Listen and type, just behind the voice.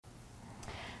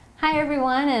Hi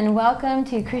everyone, and welcome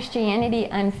to Christianity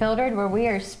Unfiltered, where we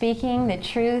are speaking the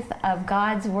truth of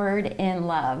God's Word in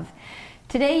love.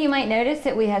 Today you might notice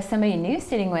that we have somebody new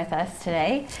sitting with us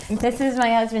today. This is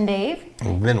my husband Dave.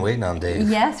 We've been waiting on Dave.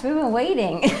 Yes, we've been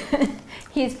waiting.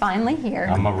 He's finally here.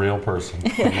 I'm a real person.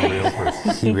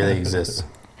 He really exists.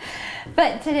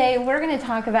 But today we're going to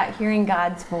talk about hearing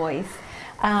God's voice.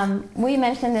 We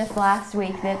mentioned this last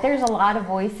week that there's a lot of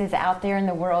voices out there in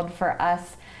the world for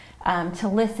us to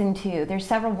listen to. There's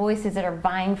several voices that are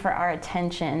vying for our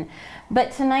attention.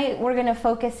 But tonight we're going to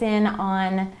focus in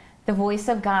on the voice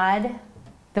of God,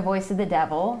 the voice of the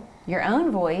devil, your own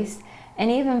voice,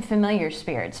 and even familiar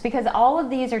spirits, because all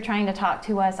of these are trying to talk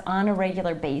to us on a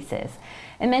regular basis.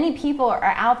 And many people are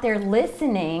out there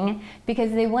listening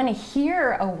because they want to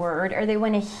hear a word or they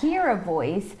want to hear a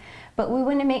voice, but we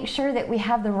want to make sure that we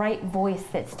have the right voice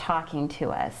that's talking to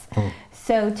us.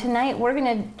 So tonight we're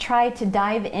going to try to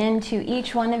dive into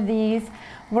each one of these.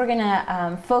 We're going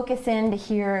to focus in to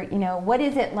hear, what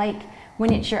is it like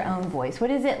when it's your own voice?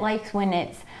 What is it like when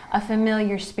it's a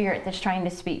familiar spirit that's trying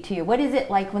to speak to you? What is it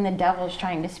like when the devil's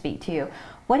trying to speak to you?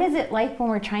 What is it like when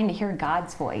we're trying to hear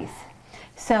God's voice?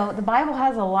 So the Bible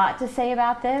has a lot to say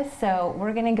about this, so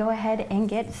we're going to go ahead and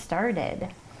get started.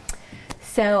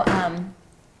 So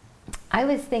I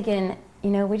was thinking,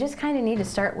 we just kind of need to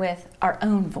start with our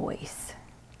own voice,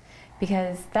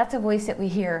 because that's a voice that we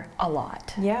hear a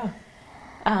lot. Yeah.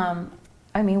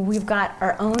 We've got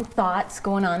our own thoughts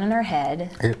going on in our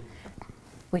head. Yep.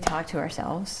 We talk to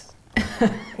ourselves.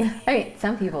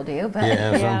 Some people do, but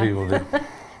Yeah, some people do.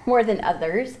 more than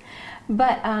others.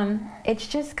 But it's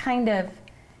just kind of,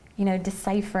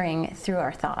 deciphering through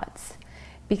our thoughts.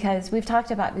 Because we've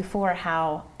talked about before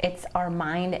how it's our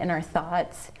mind and our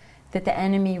thoughts that the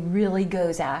enemy really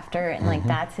goes after, and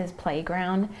that's his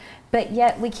playground. But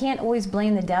yet we can't always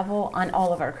blame the devil on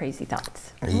all of our crazy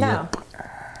thoughts. No,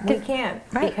 we can't.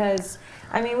 Right. Because,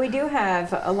 we do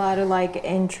have a lot of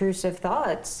intrusive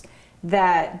thoughts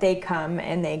that they come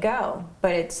and they go.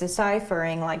 But it's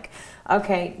deciphering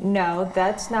okay, no,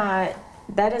 that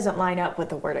doesn't line up with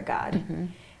the Word of God. Mm-hmm.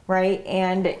 Right?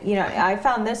 And, I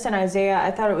found this in Isaiah.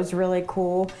 I thought it was really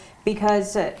cool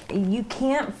because you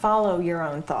can't follow your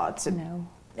own thoughts. No.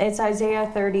 It's Isaiah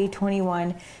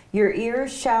 30:21. Your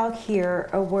ears shall hear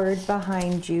a word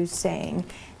behind you saying,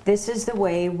 this is the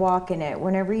way, walk in it.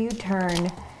 Whenever you turn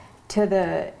to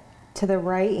the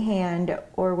right hand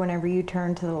or whenever you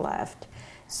turn to the left.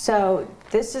 So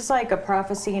this is like a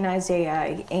prophecy in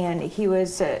Isaiah, and he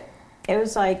was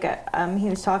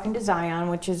talking to Zion,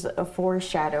 which is a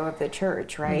foreshadow of the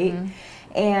church, right? Mm-hmm.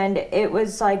 And it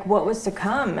was like what was to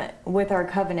come with our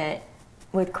covenant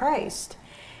with Christ.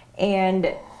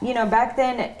 And, back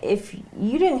then, if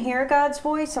you didn't hear God's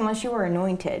voice unless you were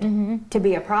anointed to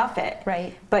be a prophet.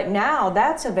 Right. But now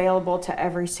that's available to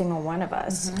every single one of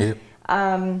us. Yep.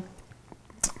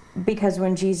 Because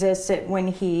when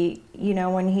he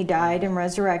died and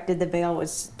resurrected, the veil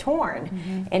was torn.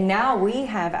 Mm-hmm. And now we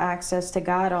have access to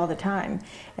God all the time.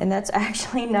 And that's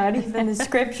actually not even the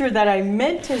scripture that I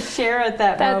meant to share at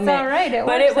that moment. That's all right.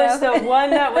 But it was the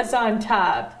one that was on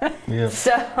top. Yep.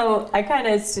 So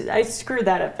I screwed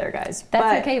that up there, guys.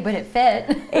 That's okay, but it fit.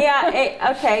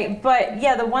 Okay. But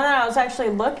the one that I was actually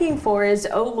looking for is,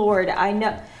 oh Lord, I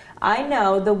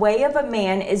know the way of a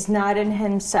man is not in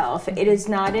himself. It is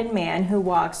not in man who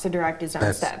walks to direct his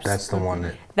own steps. That's the one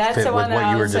that that's fit the one with that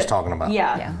what you were was, just talking about.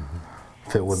 Yeah.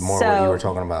 Fit with more what you were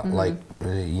talking about.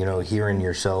 Hearing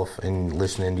yourself and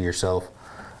listening to yourself.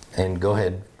 And go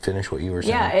ahead, finish what you were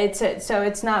saying. Yeah,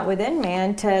 it's not within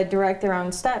man to direct their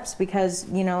own steps, because,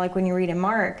 like when you read in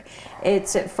Mark,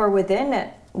 it's for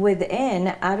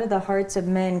within, out of the hearts of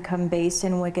men come base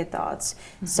and wicked thoughts,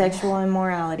 sexual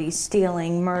immorality,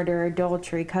 stealing, murder,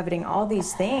 adultery, coveting, all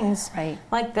these things. Right.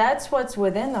 That's what's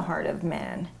within the heart of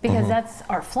man. Because that's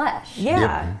our flesh.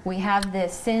 Yeah. Yep. We have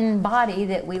this sin body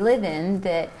that we live in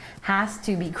that has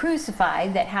to be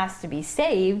crucified, that has to be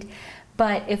saved.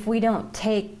 But if we don't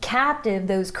take captive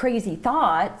those crazy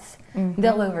thoughts,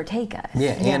 they'll overtake us.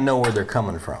 Yeah, and know where they're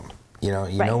coming from. You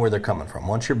Right. know where they're coming from.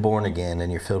 Once you're born again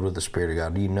and you're filled with the Spirit of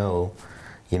God,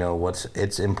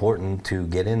 it's important to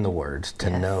get in the Words, to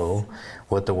know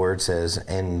what the Word says,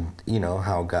 and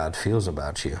how God feels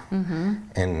about you,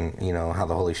 and how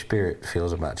the Holy Spirit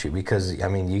feels about you. Because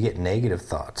you get negative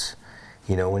thoughts.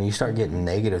 When you start getting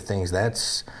negative things,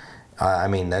 that's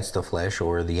the flesh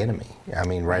or the enemy.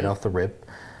 Right off the rip.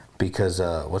 Because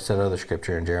what's that other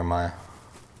scripture in Jeremiah?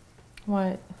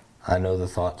 What? I know the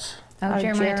thoughts.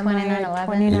 Jeremiah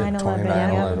 29:11.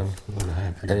 29:11.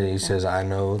 And he says, I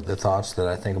know the thoughts that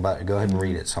I think about. Go ahead and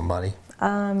read it, somebody.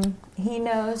 He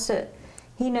knows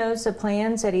He knows the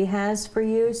plans that he has for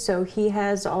you, so he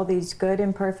has all these good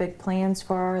and perfect plans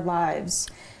for our lives.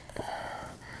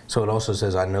 So it also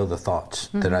says, I know the thoughts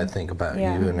that I think about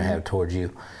Yeah. you and have towards you.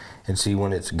 And see,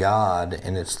 when it's God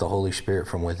and it's the Holy Spirit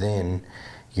from within,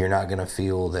 you're not going to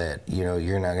feel that,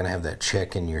 you're not going to have that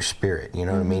check in your spirit. You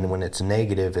know what I mean? When it's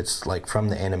negative, it's like from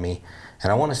the enemy.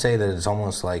 And I want to say that it's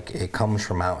almost like it comes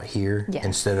from out here Yes.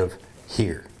 instead of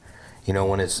here.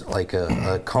 When it's like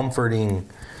a comforting,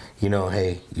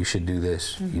 hey, you should do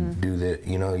this, you do that,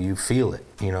 you feel it,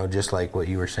 just like what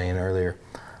you were saying earlier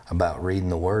about reading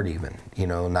the word even,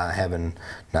 not having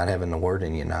the word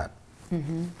in you,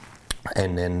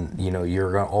 and then,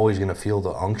 you're always going to feel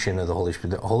the unction of the Holy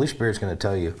Spirit. The Holy Spirit's going to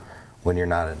tell you when you're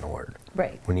not in the word.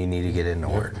 Right. When you need to get in the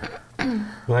word.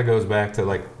 Well, that goes back to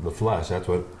like the flesh. That's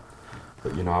what,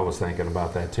 I was thinking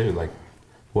about that too. Like,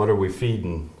 what are we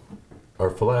feeding our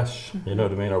flesh? You know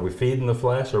what I mean? Are we feeding the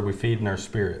flesh or are we feeding our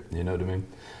spirit? You know what I mean?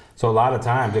 So a lot of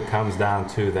times it comes down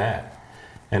to that.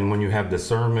 And when you have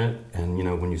discernment and,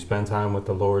 when you spend time with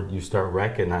the Lord, you start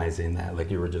recognizing that, like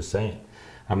you were just saying.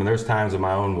 I mean, there's times in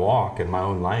my own walk, in my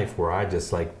own life, where I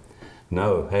just like,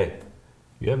 no, hey,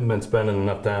 you haven't been spending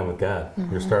enough time with God.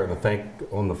 You're starting to think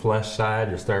on the flesh side.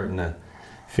 You're starting to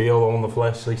feel on the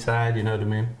fleshly side, you know what I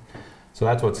mean? So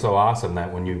that's what's so awesome,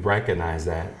 that when you recognize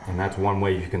that, and that's one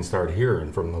way you can start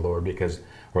hearing from the Lord,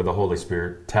 or the Holy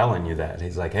Spirit telling you that.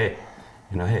 He's like, hey,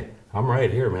 hey, I'm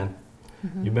right here, man.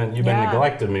 You've been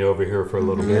neglecting me over here for a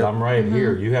little bit. I'm right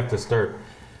here. You have to start,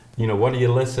 what are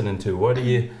you listening to? What are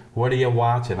you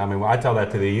watching? I mean, I tell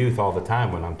that to the youth all the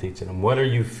time when I'm teaching them. What are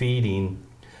you feeding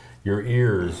your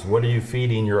ears? What are you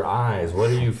feeding your eyes? What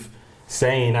are you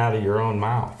saying out of your own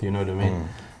mouth? You know what I mean?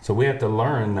 So we have to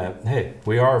learn that, hey,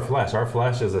 we are flesh. Our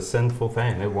flesh is a sinful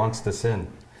thing. It wants to sin.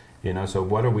 So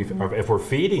what are we, if we're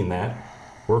feeding that,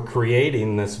 we're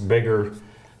creating this bigger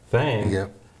thing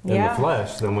in the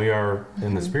flesh than we are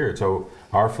in the spirit. So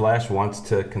our flesh wants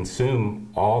to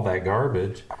consume all that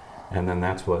garbage, and then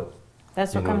that's what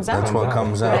comes out. That's what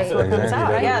comes out. Right.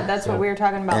 Exactly. Yeah, that's what we were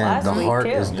talking about And last the week heart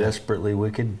too. is desperately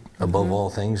wicked above all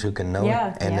things. Who can know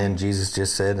Yeah. it? And then Jesus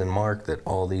just said in Mark that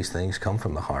all these things come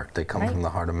from the heart. They come Right. from the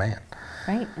heart of man.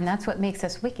 Right, and that's what makes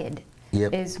us wicked.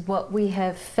 Yep. Is what we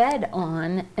have fed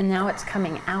on, and now it's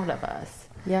coming out of us.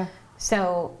 Yeah.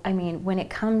 So, I mean, when it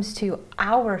comes to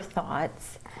our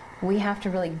thoughts, we have to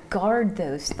really guard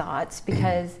those thoughts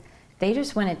because they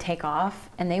just want to take off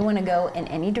and they want to go in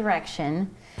any direction.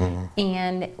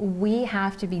 And we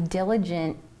have to be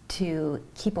diligent to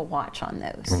keep a watch on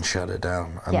those. And shut it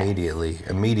down Yes.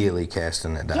 immediately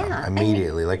casting it down. Yeah,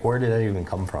 Immediately. Like, where did that even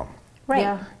come from? Right.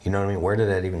 Yeah. You know what I mean? Where did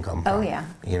that even come from? Oh, yeah.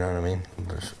 You know what I mean?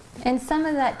 And some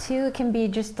of that too can be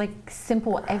just like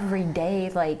simple everyday,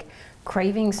 like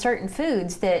craving certain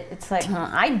foods that it's like,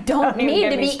 I don't even need get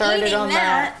to me be started eating on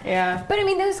that. Yeah. But I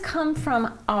mean, those come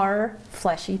from our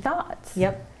fleshy thoughts.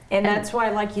 Yep. And that's why,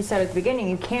 like you said at the beginning,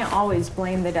 you can't always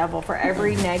blame the devil for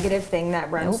every negative thing that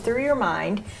runs Nope. through your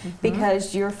mind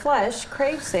because your flesh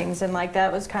craves things. And like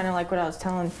that was kind of like what I was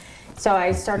telling. So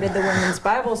I started the women's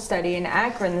Bible study in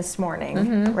Akron this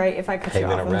morning, right? If I cut you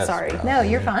Taking off, a I'm rest, sorry. bro. No,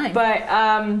 you're fine. But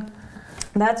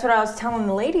that's what I was telling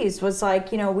the ladies was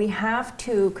like, we have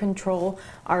to control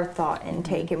our thought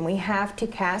intake and we have to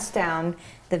cast down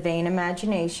the vain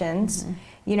imaginations,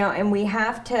 and we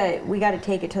got to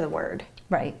take it to the word.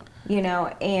 Right.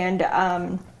 And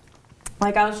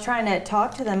like I was trying to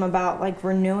talk to them about like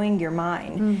renewing your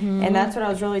mind. And that's what I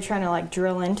was really trying to like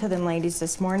drill into them ladies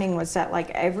this morning was that like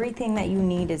everything that you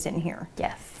need is in here.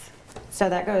 Yes. So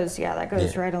that goes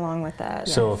right along with that.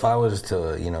 So if I was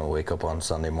to, wake up on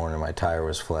Sunday morning, my tire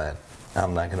was flat,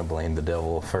 I'm not going to blame the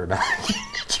devil for not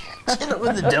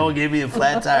the devil gave me a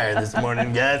flat tire this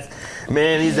morning, guys.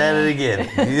 Man, he's at it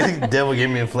again. The devil gave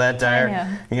me a flat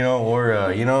tire.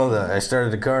 I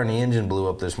started the car and the engine blew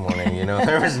up this morning.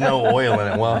 There was no oil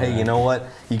in it. Well, hey, you know what?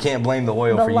 You can't blame the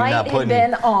oil The for you light not had putting.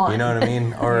 been on. You know what I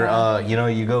mean? Or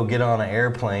you go get on an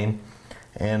airplane.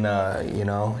 And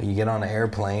you get on an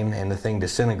airplane and the thing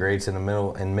disintegrates in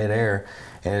midair,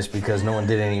 and it's because no one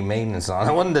did any maintenance on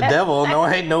it. It wasn't the devil. No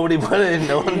one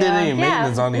did any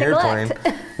maintenance on the neglect.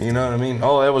 airplane. You know what I mean?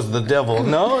 Oh, that was the devil.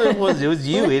 No, it was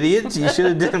you, idiots. You should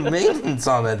have done maintenance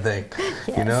on that thing.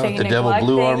 So you the devil neglect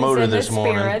blew our things motor in the this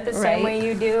morning. spirit the same Right. way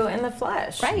you do in the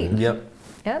flesh. Right. Yep,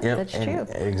 That's true.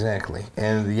 exactly.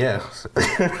 And yes,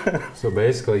 So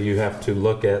basically, you have to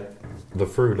look at the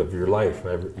fruit of your life,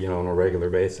 on a regular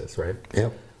basis, right?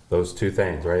 yep. Those two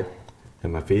things, right?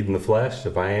 Am I feeding the flesh?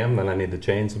 If I am, then I need to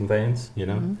change some things.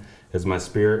 Is my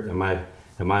spirit? Am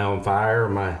I on fire?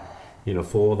 Am I,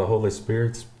 full of the Holy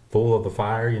Spirit, full of the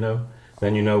fire?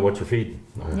 Then you know what you're feeding.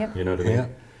 Yep. You know what I mean? Yeah.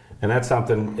 And that's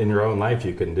something in your own life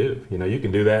you can do. You know, you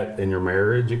can do that in your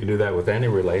marriage. You can do that with any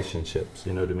relationships.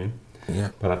 You know what I mean? Yeah.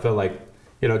 But I feel like,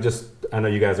 you know, I know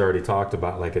you guys already talked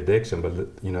about like addiction, but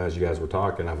you know, as you guys were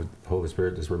talking, the Holy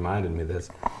Spirit just reminded me of this.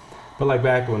 But like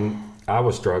back when I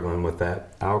was struggling with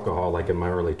that alcohol, like in my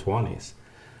early 20s,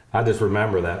 I just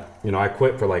remember that, you know, I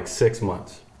quit for like 6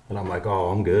 months and I'm like, oh,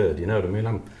 I'm good. You know what I mean?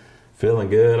 I'm feeling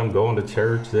good. I'm going to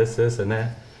church, this, and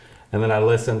that. And then I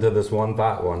listened to this one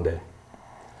thought one day.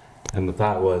 And the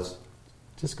thought was,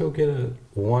 just go get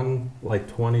one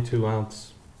 22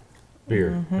 ounce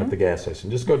beer at the gas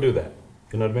station. Just go do that.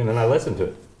 You know what I mean? And I listened to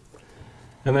it.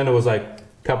 And then it was like a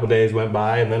couple days went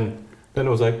by, and then it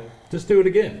was like, just do it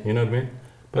again. You know what I mean?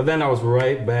 But then I was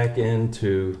right back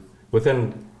into,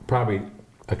 within probably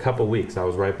a couple weeks, I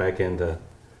was right back into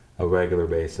a regular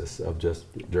basis of just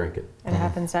drinking. It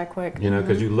happens that quick. You know,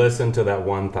 because you listen to that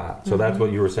one thought. So that's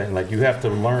what you were saying. Like, you have to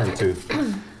learn to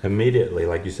immediately,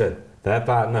 like you said, that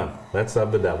thought, no, that's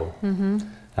of the devil.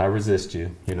 I resist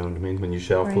you. You know what I mean? When you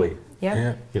shall flee. Yep.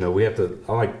 Yeah. You know, we have to,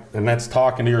 and that's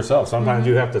talking to yourself. Sometimes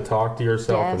you have to talk to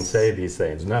yourself and Yes. say these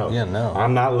things. No. Yeah, no.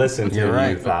 I'm not listening to You're you,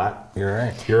 right. thought. You're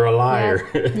right. You're a liar.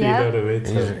 Yep. You know Yep. what I mean?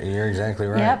 So, You're exactly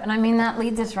right. Yep, and I mean that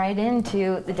leads us right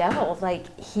into the devil.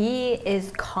 Like, he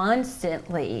is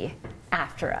constantly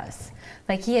after us.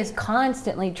 Like, he is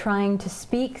constantly trying to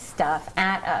speak stuff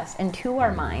at us and to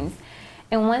our minds.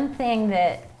 And one thing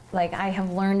that, like, I have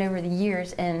learned over the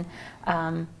years, and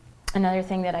another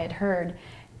thing that I had heard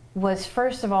was,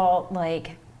 first of all,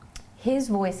 like, his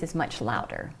voice is much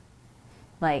louder.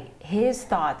 Like, his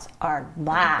thoughts are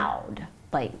loud.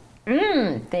 Like,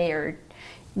 they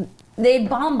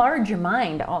bombard your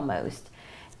mind almost.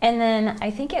 And then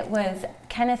I think it was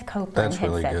Kenneth Copeland That's had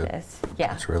really said good. this. Yeah.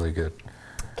 That's really good.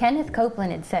 Kenneth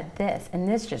Copeland had said this, and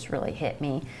this just really hit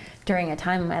me during a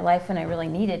time in my life when I really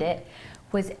needed it,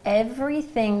 was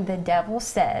everything the devil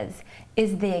says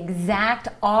is the exact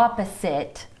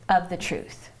opposite of the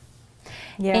truth.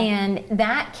 Yeah. And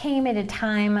that came at a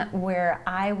time where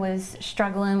I was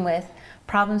struggling with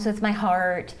problems with my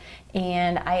heart,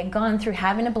 and I had gone through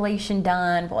having ablation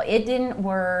done. Well, it didn't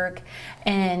work.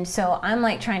 And so I'm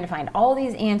like trying to find all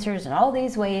these answers and all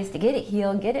these ways to get it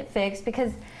healed, get it fixed,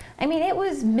 because I mean, it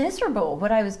was miserable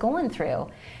what I was going through.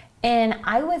 And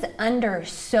I was under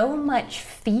so much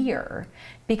fear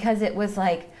because it was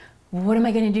like, what am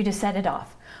I going to do to set it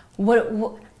off?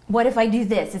 What if I do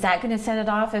this? Is that going to set it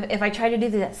off? If I try to do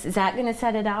this, is that going to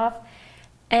set it off?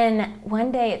 And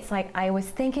one day it's like I was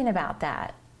thinking about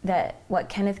that what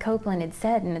Kenneth Copeland had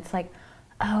said, and it's like,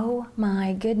 oh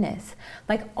my goodness.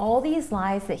 Like, all these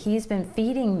lies that he's been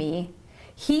feeding me,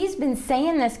 he's been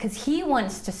saying this because he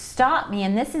wants to stop me,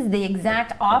 and this is the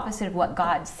exact opposite of what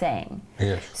God's saying.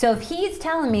 Yes. So if he's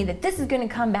telling me that this is going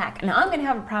to come back, and I'm going to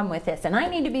have a problem with this, and I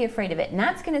need to be afraid of it, and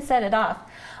that's going to set it off,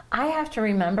 I have to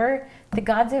remember that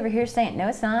God's over here saying, no,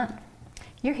 it's not.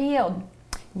 You're healed.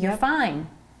 You're fine.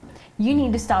 You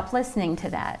need to stop listening to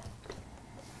that.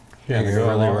 yeah, to You're go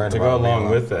really along, right to go about along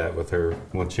Leela. with that, with her,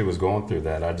 when she was going through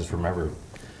that, I just remember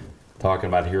talking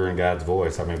about hearing God's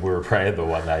voice. I mean, we were praying the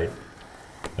one night,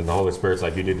 and the Holy Spirit's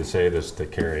like, you need to say this to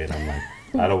Carrie. And I'm like,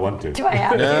 I don't want to. Do I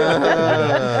have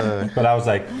to? But I was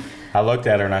like, I looked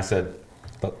at her and I said,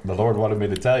 the Lord wanted me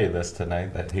to tell you this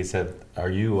tonight. That He said, are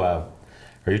you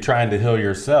trying to heal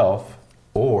yourself,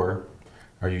 or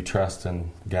are you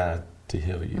trusting God to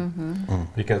heal you?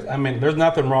 Because, I mean, there's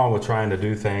nothing wrong with trying to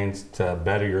do things to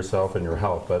better yourself and your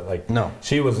health, but like, No.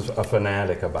 she was a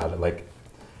fanatic about it. Like,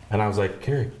 and I was like,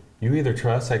 Carrie, you either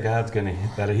trust that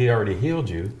that He already healed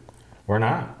you, or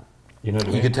not. You know what I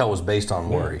mean? You could tell it was based on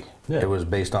worry. Yeah. It was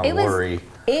based on It was- worry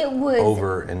It was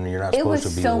over, and you're not it supposed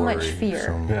was to be so worried. much fear.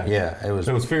 So, yeah, it was.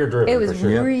 It was fear driven. It was for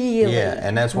sure. really, yeah,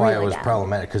 and that's why it really was bad.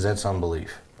 problematic, because that's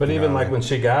unbelief. But You even know like what I when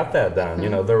she got that done, you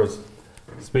know, there was,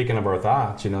 speaking of her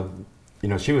thoughts, you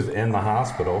know, she was in the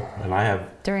hospital, and I have,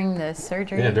 During the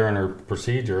surgery. yeah, during her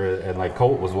procedure, and like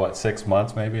Colt was what, 6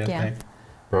 months maybe, I Yeah. think.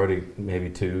 Brody maybe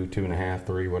 2.5,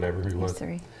 3, whatever he was.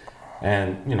 History.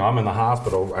 And you know, I'm in the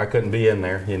hospital. I couldn't be in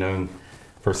there, you know. And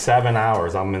for 7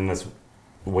 hours, I'm in this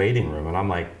waiting room, and I'm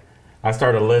like, I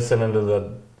started listening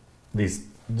to these,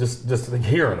 just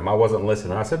hearing them. I wasn't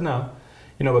listening. I said no,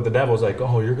 you know. But the devil's like,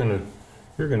 oh, you're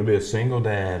gonna be a single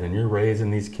dad, and you're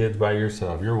raising these kids by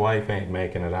yourself. Your wife ain't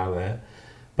making it out of that.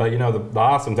 But you know, the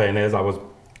awesome thing is, I was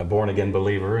a born again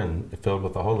believer and filled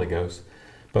with the Holy Ghost.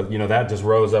 But you know, that just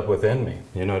rose up within me.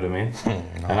 You know what I mean?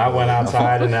 And I went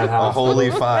outside in that A house.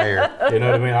 holy fire. You know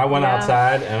what I mean? I went Yeah.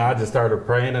 outside and I just started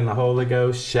praying in the Holy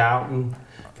Ghost, shouting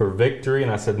for victory.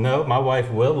 And I said, no, my wife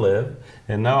will live.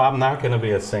 And no, I'm not going to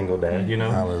be a single dad, you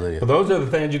know? Hallelujah. But those are the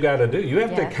things you got to do. You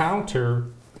have to Yes. counter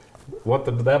what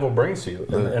the devil brings to you.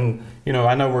 And you know,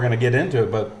 I know we're going to get into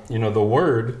it, but you know, the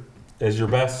word is your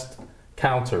best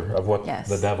counter of what Yes.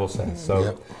 the devil says. So,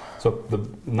 Yep. so the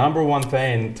number one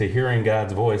thing to hearing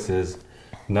God's voice is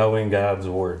knowing God's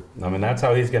word. I mean, that's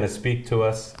how he's going to speak to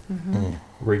us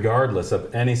regardless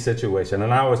of any situation.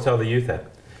 And I always tell the youth that.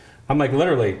 I'm like,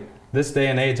 literally, this day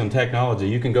and age on technology,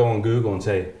 you can go on Google and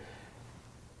say,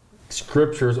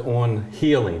 scriptures on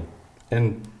healing,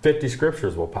 and 50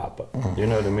 scriptures will pop up. You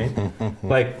know what I mean?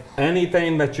 Like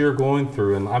anything that you're going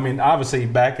through, and I mean, obviously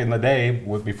back in the day,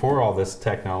 before all this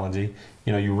technology,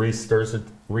 you know, you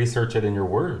research it in your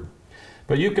word.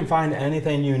 But you can find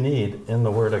anything you need in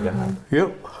the Word of God.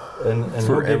 Yep. And For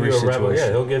he'll give every you situation.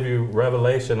 he'll give you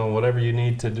revelation on whatever you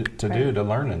need to do to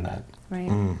learn in that. Right.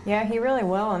 Yeah, he really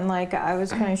will. And like I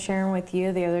was kind of sharing with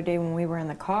you the other day when we were in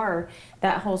the car,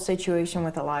 that whole situation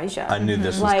with Elijah. I knew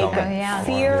this was Like coming. Oh, yeah.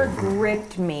 fear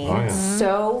gripped me Oh, yeah.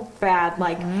 so bad.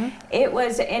 Like it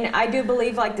was, and I do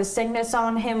believe like the sickness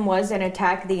on him was an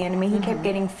attack of the enemy. He kept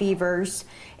getting fevers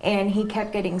and he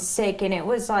kept getting sick, and it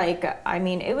was like, I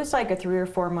mean, it was like a 3 or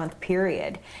 4 month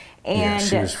period. Yeah, And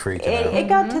she was freaking out. it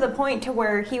got to the point to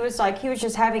where he was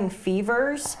just having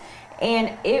fevers,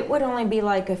 and it would only be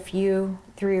like a few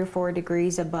 3 or 4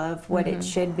 degrees above what it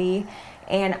should be.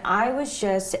 And I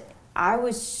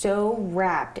was so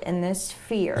wrapped in this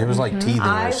fear. It was like teething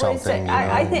or something.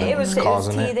 I think that it was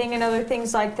causing it. teething and other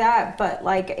things like that. But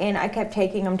like, and I kept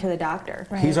taking him to the doctor.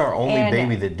 Right. He's our only And-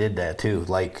 baby that did that too.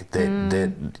 Like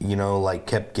that you know, like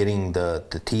kept getting the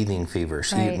teething fever.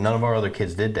 See, Right. none of our other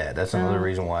kids did that. That's another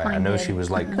reason why I mine know did. she was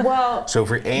like Well, so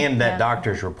for and that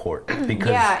doctor's report because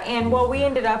yeah, and well, we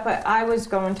ended up. I was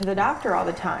going to the doctor all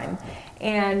the time,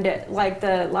 and like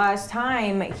the last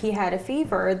time he had a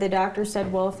fever, the doctor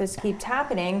said, "Well, if this keeps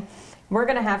happening, we're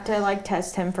gonna have to like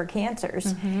test him for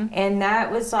cancers." And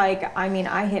that was like, I mean,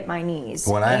 I hit my knees.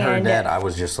 when I heard And- that, I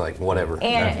was just like, whatever,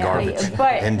 And- that's garbage.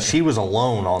 but- and she was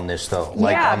alone on this though,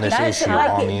 like yeah, on this that's issue like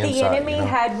on the inside. enemy you know?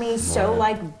 had me so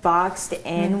like boxed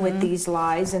in with these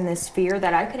lies and this fear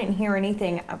that I couldn't hear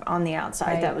anything on the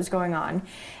outside Right. that was going on.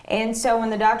 And so when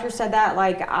the doctor said that,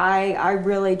 like I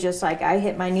really just like I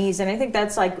hit my knees, and I think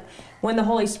that's like when the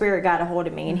Holy Spirit got a hold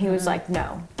of me, and he was like,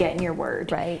 "No, get in your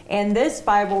word." Right. And this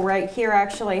Bible right here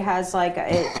actually has like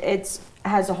it's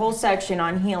has a whole section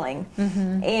on healing.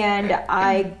 And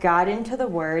I got into the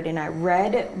word and I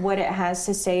read what it has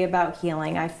to say about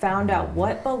healing. I found out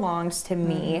what belongs to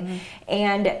me,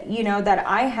 and you know that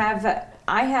I have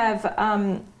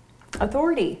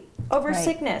authority over Right.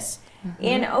 sickness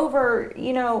and over,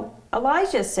 you know,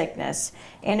 Elijah's sickness.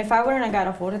 And if I wouldn't have got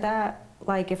a hold of that,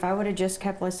 like if I would have just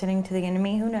kept listening to the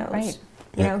enemy, who knows? Right.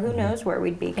 You know, who knows where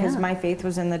we'd be, because Yeah. my faith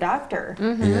was in the doctor.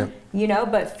 Yeah. You know,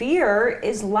 but fear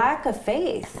is lack of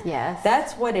faith. Yes.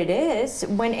 That's what it is.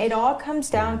 When it all comes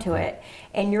down to it,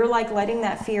 and you're like letting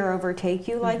that fear overtake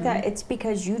you like that, it's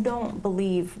because you don't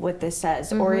believe what this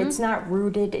says, or it's not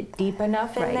rooted deep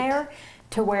enough in Right. there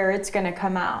to where it's going to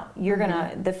come out. You're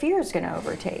the fear is going to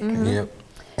overtake. Yep.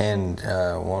 And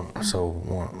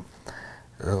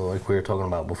like we were talking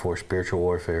about before, spiritual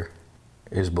warfare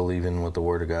is believing what the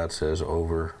Word of God says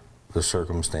over the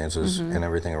circumstances and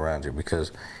everything around you.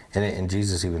 Because, and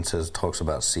Jesus even talks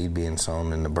about seed being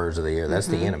sown and the birds of the air. That's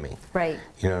the enemy. Right.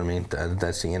 You know what I mean?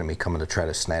 That's the enemy coming to try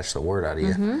to snatch the word out of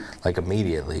you, like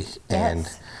immediately. And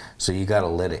Yes. so you got to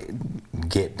let it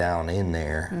get down in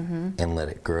there and let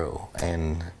it grow.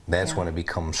 And that's when it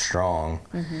becomes strong.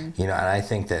 You know, and I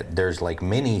think that there's like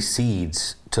many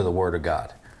seeds to the Word of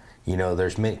God. You know,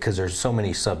 there's many, because there's so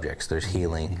many subjects. There's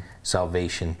healing,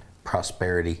 salvation,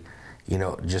 prosperity, you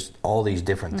know, just all these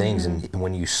different things. And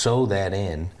when you sow that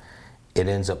in, it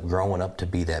ends up growing up to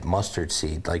be that mustard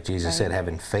seed, like Jesus said,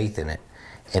 having faith in it.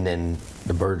 And then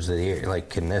the birds of the air,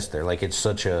 like, can nest there. Like, it's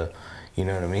such a, you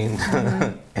know what I mean?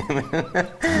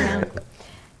 Yeah.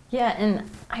 Yeah, and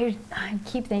I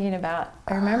keep thinking about,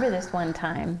 I remember this one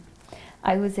time,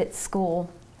 I was at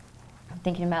school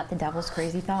thinking about the devil's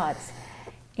crazy thoughts.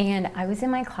 And I was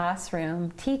in my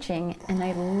classroom teaching, and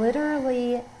I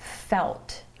literally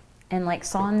felt and like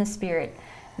saw in the spirit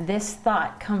this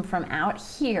thought come from out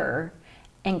here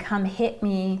and come hit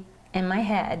me in my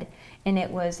head, and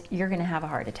it was, "You're going to have a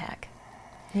heart attack."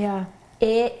 Yeah.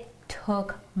 It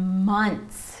took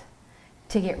months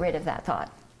to get rid of that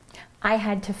thought. I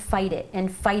had to fight it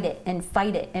and fight it and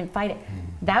fight it and fight it.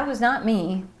 That was not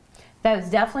me. That was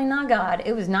definitely not God.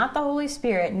 It was not the Holy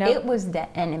Spirit. Nope. It was the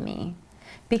enemy.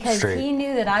 Because Straight. he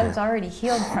knew that I was already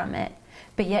healed from it,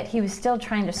 but yet he was still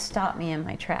trying to stop me in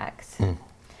my tracks.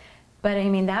 But I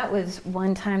mean, that was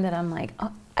one time that I'm like,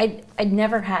 oh, I'd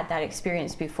never had that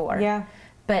experience before. Yeah.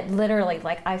 But literally,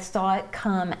 like, I saw it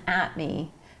come at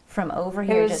me from over It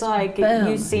here. was just like boom.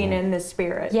 you seen in the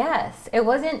spirit. Yes, it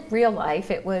wasn't real life.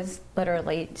 It was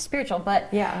literally spiritual. But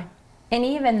Yeah. and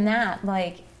even that,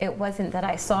 like, it wasn't that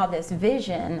I saw this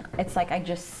vision. It's like I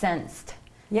just sensed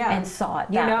Yeah. and saw it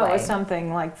You that know, way. it was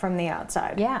something like from the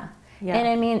outside. Yeah. Yeah. And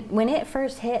I mean, when it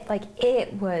first hit, like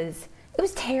it was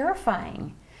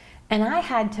terrifying. And I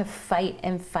had to fight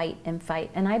and fight and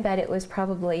fight. And I bet it was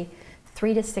probably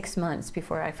 3 to 6 months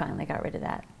before I finally got rid of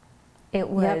that. It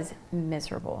was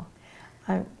miserable.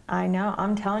 I know.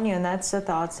 I'm telling you, and that's the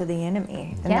thoughts of the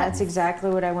enemy. And Yeah. that's exactly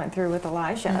what I went through with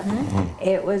Elijah. Mm-hmm.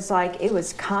 It was like, it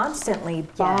was constantly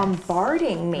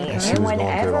bombarding me. She And was going through it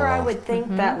whenever I alone. would think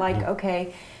Mm-hmm. that, like,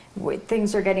 okay,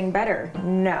 things are getting better,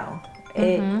 no.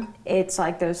 Mm-hmm. It's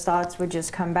like those thoughts would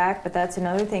just come back. But that's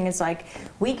another thing is like,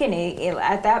 we can,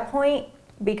 at that point,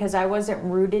 because I wasn't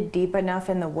rooted deep enough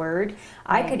in the word,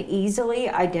 I could easily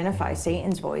identify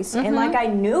Satan's voice. And like, I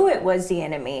knew it was the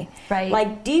enemy. Right.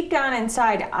 Like deep down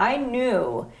inside, I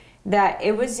knew that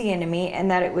it was the enemy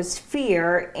and that it was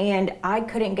fear, and I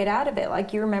couldn't get out of it.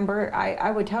 Like, you remember,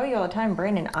 I would tell you all the time,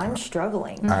 Brandon, I'm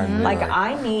struggling. I knew Like, it.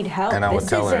 I need help. And I would This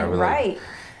tell her, isn't I would like- right.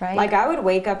 Right. Like, I would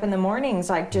wake up in the mornings,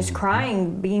 like, just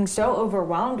crying, being so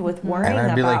overwhelmed with worrying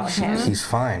And I'd be about like, him. he's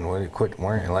fine. What? Quit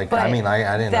worrying. Like, But I mean,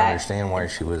 I didn't that- understand why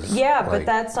she was. Yeah, but like,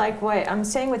 that's like what I'm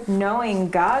saying with knowing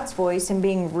God's voice and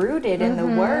being rooted in the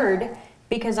Word,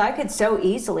 because I could so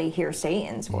easily hear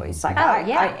Satan's voice. Like, Oh,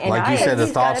 yeah. and like you I- said, the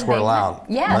He's got thoughts a were big loud. mouth.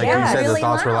 Yeah, like yeah, you said, really the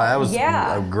thoughts were loud. That was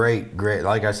Yeah. a great.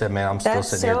 Like I said, man, I'm still that's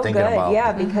sitting here so thinking good. about.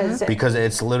 Yeah, because Because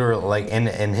it's literally like, and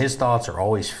his thoughts are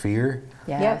always fear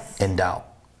Yes. and doubt.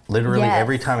 Literally Yes.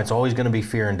 every time, it's always going to be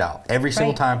fear and doubt. Every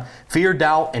single Right. time, fear,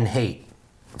 doubt, and hate.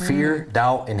 Fear,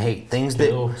 doubt, and hate. Things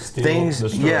Kill, that, steal, things,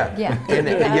 destroy. yeah, Yeah.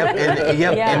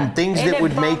 Yeah. and things And that it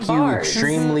would make you bombards.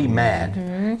 extremely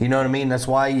mad. You know what I mean? That's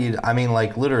why I mean,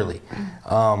 like literally,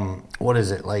 what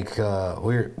is it? Like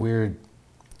we're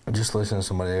just listening to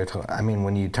somebody there talk. I mean,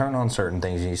 when you turn on certain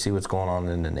things and you see what's going on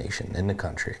in the nation, in the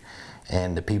country,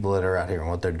 and the people that are out here and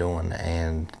what they're doing,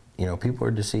 and you know, people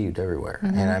are deceived everywhere.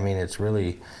 And I mean, it's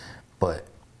really, but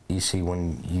you see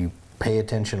when you pay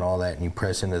attention to all that and you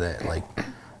press into that, like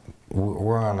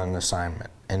we're on an assignment,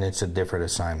 and it's a different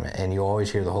assignment, and you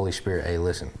always hear the Holy Spirit, hey,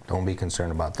 listen, don't be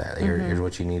concerned about that. Here's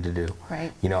what you need to do.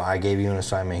 Right. You know, I gave you an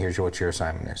assignment, here's what your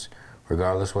assignment is.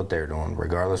 Regardless what they're doing,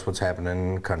 regardless what's happening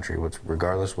in the country,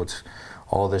 regardless what's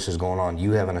all this is going on,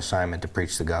 you have an assignment to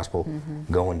preach the gospel.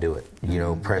 Go and do it. You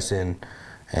know, press in.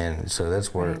 And so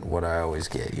that's what I always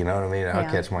get. You know what I mean? I'll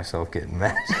Yeah. catch myself getting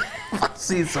mad. I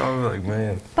see something like,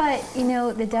 man. But, you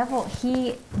know, the devil,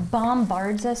 he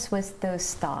bombards us with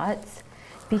those thoughts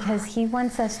because he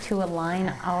wants us to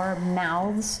align our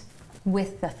mouths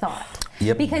with the thought.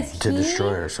 Yep, Because to he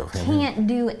destroy ourselves. can't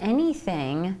do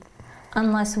anything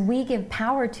unless we give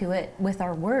power to it with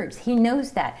our words. He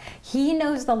knows that. He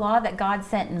knows the law that God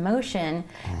set in motion,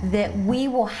 that we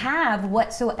will have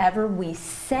whatsoever we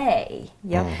say.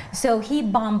 Yep. So he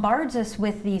bombards us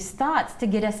with these thoughts to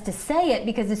get us to say it,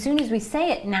 because as soon as we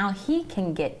say it, now he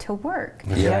can get to work.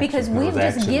 Yeah. Because It was we've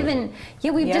just action. given,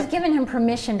 we've Yep. just given him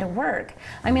permission to work.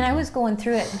 I mean, I was going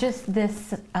through it just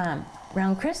this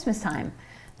around Christmas time,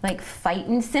 like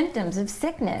fighting symptoms of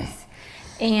sickness.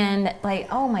 And like,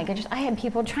 oh my goodness, I had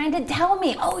people trying to tell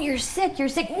me, oh, you're sick, you're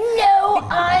sick. No,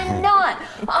 I'm not.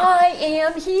 I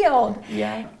am healed.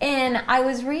 Yeah. And I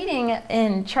was reading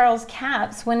in Charles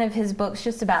Capps, one of his books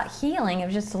just about healing. It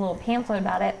was just a little pamphlet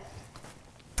about it.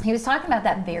 He was talking about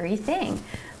that very thing.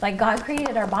 Like, God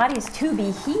created our bodies to be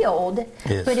healed,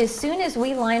 Yes. but as soon as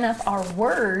we line up our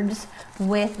words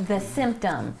with the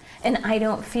symptom, and I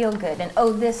don't feel good, and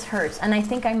oh, this hurts, and I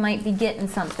think I might be getting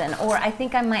something, or I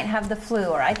think I might have the flu,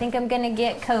 or I think I'm going to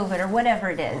get COVID, or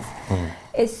whatever it is.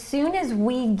 As soon as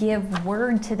we give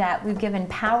word to that, we've given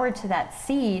power to that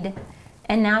seed,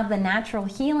 and now the natural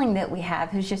healing that we have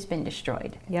has just been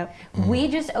destroyed. Yep. We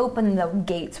just open the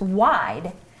gates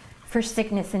wide for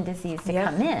sickness and disease to Yep.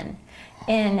 come in.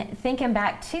 And thinking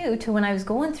back too to when I was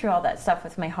going through all that stuff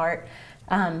with my heart,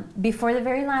 before the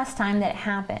very last time that it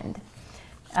happened,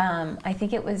 I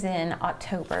think it was in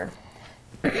October,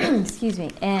 excuse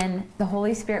me, and the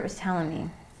Holy Spirit was telling me,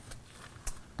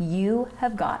 you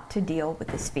have got to deal with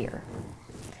this fear.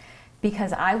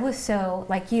 Because I was so,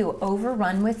 like you,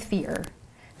 overrun with fear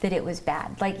that it was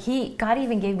bad. Like God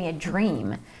even gave me a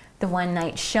dream the one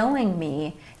night showing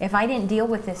me if I didn't deal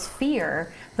with this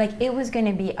fear, like it was going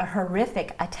to be a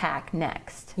horrific attack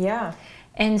next. Yeah.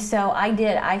 And so I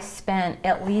did. I spent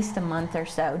at least a month or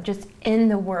so just in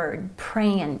the Word,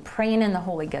 praying in the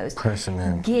Holy Ghost, Pressing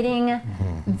in. getting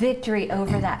victory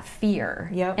over that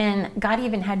fear. Yep. And God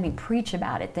even had me preach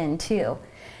about it then too.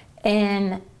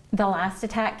 And the last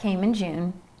attack came in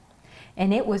June,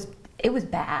 and it was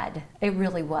bad. It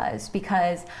really was,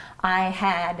 because I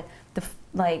had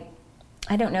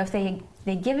I don't know if they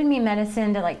given me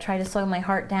medicine to like try to slow my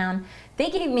heart down. They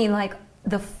gave me like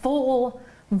the full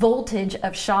voltage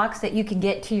of shocks that you could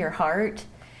get to your heart,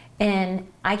 and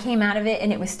I came out of it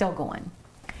and it was still going.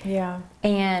 Yeah.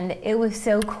 And it was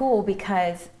so cool,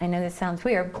 because I know this sounds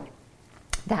weird,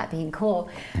 that being cool,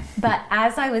 but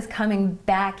as I was coming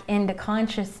back into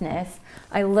consciousness,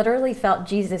 I literally felt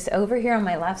Jesus over here on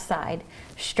my left side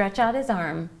stretch out his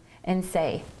arm and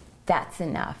say, "That's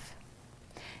enough."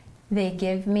 They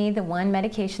give me the one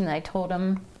medication that I told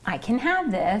them, I can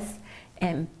have this,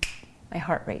 and my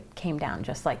heart rate came down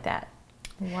just like that.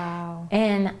 Wow.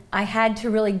 And I had to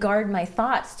really guard my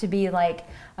thoughts to be like,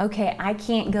 okay, I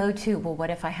can't go to, well, what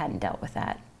if I hadn't dealt with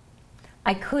that?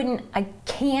 I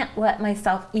can't let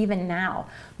myself even now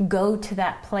go to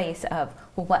that place of,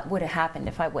 well, what would have happened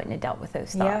if I wouldn't have dealt with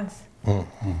those thoughts? Yeah.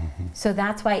 So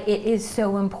that's why it is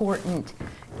so important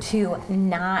to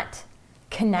not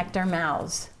connect our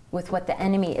mouths with what the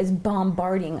enemy is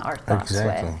bombarding our thoughts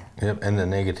Exactly. with. Yep, and the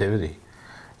negativity.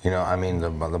 I mean, the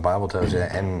Bible tells you,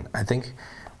 and I think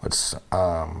what's,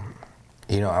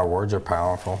 our words are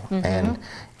powerful, and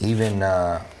even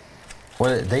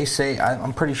what they say,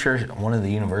 I'm pretty sure one of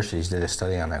the universities did a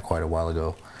study on that quite a while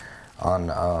ago, on,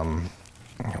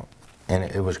 and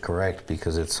it was correct,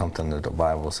 because it's something that the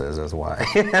Bible says. That's why.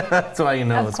 That's why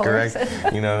Of it's course.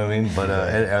 correct. You know what I mean? But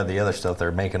the other stuff,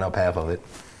 they're making up half of it.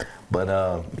 But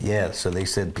yeah, so they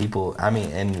said people. I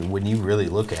mean, and when you really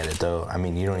look at it, though, I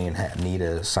mean, you don't even need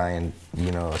a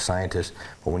scientist.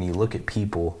 But when you look at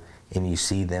people and you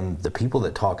see them, the people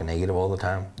that talk negative all the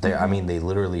time, I mean, they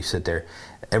literally sit there.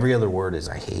 Every other word is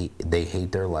 "I hate." They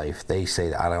hate their life. They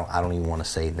say, "I don't even want to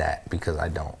say that, because I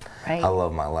don't. Right. I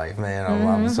love my life, man.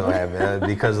 I'm so happy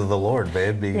because of the Lord,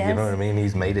 man. You know what I mean?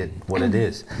 He's made it what it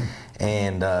is."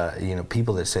 And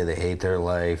people that say they hate their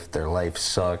life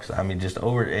sucks. I mean, just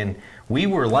over. And we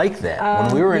were like that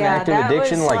when we were in active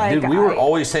addiction. Dude, we were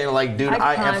always saying, dude,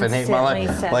 I effing hate my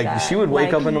life. Like, she would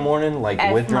wake up in the morning,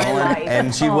 withdrawing,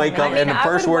 and she'd wake up, and the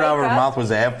first word out of her mouth was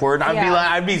the F word.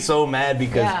 I'd be so mad,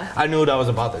 because I knew what I was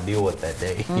about to deal with that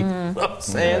day. You know what I'm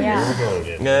saying?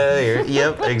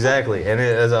 Yep, exactly. And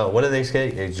it is, what do they say?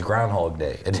 It's Groundhog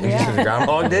Day. It's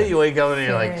Groundhog Day. You wake up and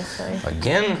you're like,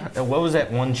 again? What was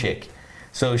that one chick?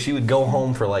 So she would go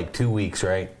home for like 2 weeks,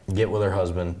 right? Get with her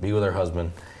husband, be with her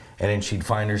husband, and then she'd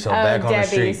find herself back on the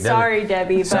street. Sorry,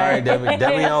 Debbie. Sorry, Debbie.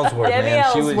 Debbie Ellsworth, man.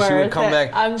 She would come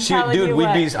back. I'd be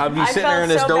sitting there in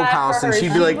this dope house, and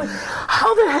she'd be like,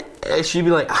 how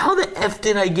the F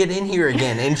did I get in here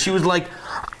again? And she was like,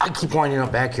 I keep winding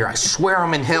up back here. I swear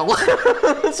I'm in hell.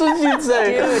 That's what she'd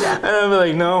say. Dude. And I'd be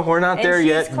like, no, we're not there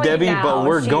yet, Debbie, but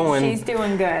we're going. She's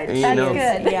doing good.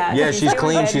 That's good. Yeah, she's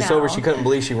clean. She's sober. She couldn't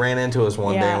believe she ran into us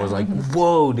one day and was like,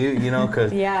 whoa, dude,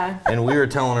 cause, and we were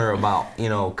telling her about,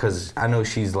 cause I know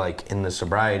she's like in the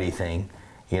sobriety thing,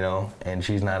 and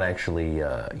she's not actually,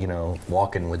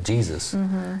 walking with Jesus,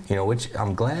 which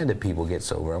I'm glad that people get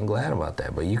sober. I'm glad about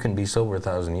that. But you can be sober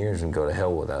 1,000 years and go to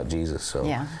hell without Jesus. So,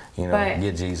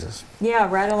 get Jesus. Yeah,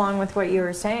 right along with what you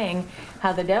were saying,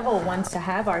 how the devil wants to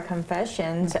have our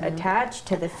confessions attached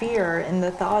to the fear and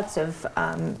the thoughts of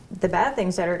the bad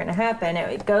things that are going to happen.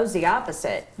 It goes the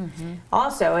opposite.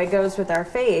 Also, it goes with our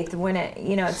faith. When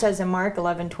it says in Mark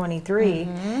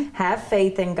 11:23, have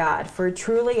faith in God, for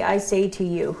truly I say to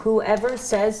you, whoever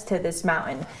says to this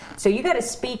mountain. So you got to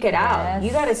speak it out.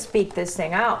 You got to speak this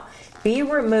thing out. Be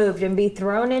removed and be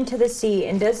thrown into the sea,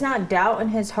 and does not doubt in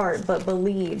his heart, but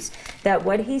believes that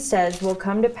what he says will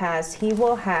come to pass. He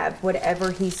will have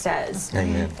whatever he says.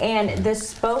 Amen. And the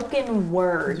spoken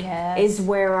word is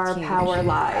where our power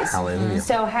lies. Hallelujah.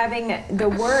 So having the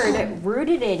word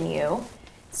rooted in you,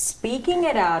 speaking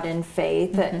it out in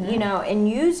faith, and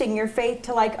using your faith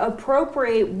to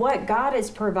appropriate what God has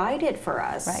provided for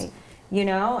us. Right.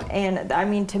 And I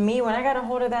mean, to me, when I got a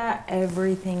hold of that,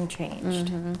 everything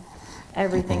changed.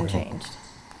 Everything changed.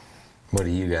 What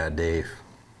do you got, Dave?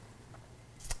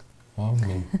 Well, I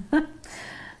mean,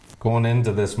 going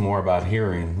into this more about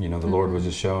hearing, the Lord was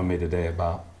just showing me today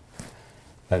about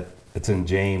that. It's in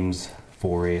James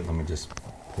 4:8. Let me just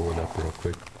pull it up real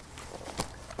quick.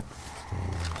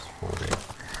 James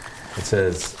 4:8. It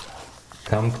says,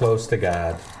 "Come close to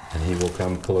God, and He will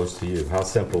come close to you." How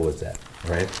simple is that,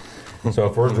 right? So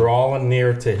if we're drawing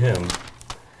near to Him,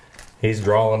 He's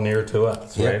drawing near to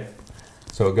us, right?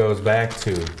 So it goes back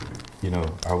to,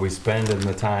 are we spending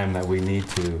the time that we need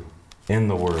to in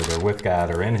the Word or with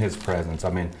God or in His presence? I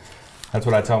mean, that's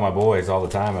what I tell my boys all the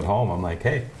time at home. I'm like,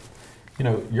 hey,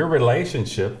 your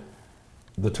relationship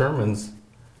determines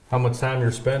how much time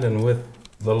you're spending with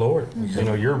the Lord. You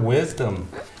know, your wisdom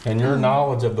and your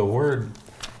knowledge of the Word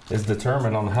is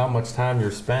determined on how much time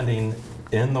you're spending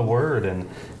in the Word and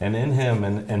in Him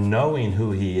and knowing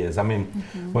who He is. I mean,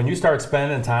 when you start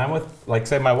spending time with, like,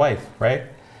 say, my wife, right?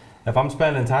 If I'm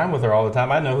spending time with her all the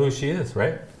time, I know who she is,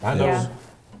 right? I know Yeah.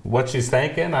 what she's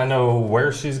thinking. I know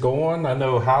where she's going. I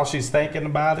know how she's thinking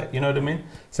about it. You know what I mean?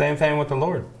 Same thing with the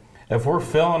Lord. If we're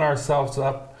filling ourselves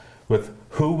up with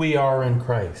who we are in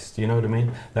Christ, you know what I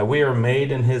mean? That we are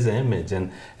made in His image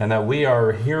and that we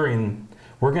are hearing,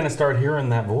 we're going to start hearing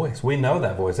that voice. We know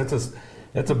that voice.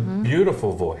 It's a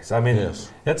beautiful voice. I mean, Yes.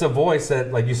 it's a voice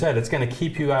that, like you said, it's going to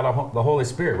keep you out of the Holy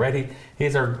Spirit, right?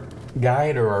 He's our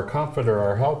guide or our comforter,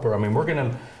 our helper. I mean,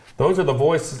 those are the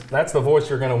voices, that's the voice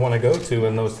you're going to want to go to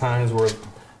in those times where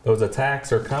those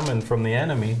attacks are coming from the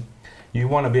enemy. You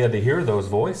want to be able to hear those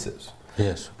voices.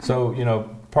 Yes. So, you know,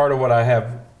 part of what I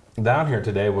have down here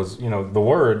today was, you know, the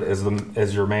Word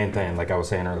is your main thing, like I was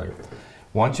saying earlier.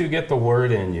 Once you get the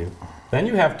Word in you, then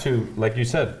you have to, like you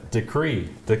said,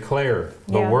 declare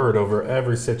the Yeah. Word over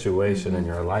every situation in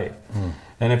your life.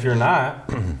 And if you're not,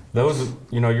 those,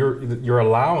 you know, you're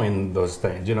allowing those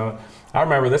things. You know, I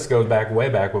remember this goes back way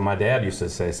back when my dad used to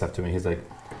say stuff to me. He's like,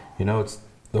 you know, it's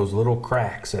those little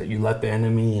cracks that you let the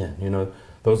enemy in. You know,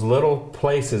 those little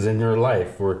places in your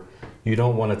life where you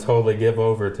don't want to totally give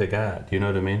over to God. You know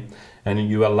what I mean? And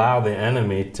you allow the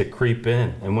enemy to creep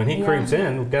in. And when he creeps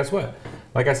in, guess what?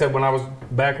 Like I said, when I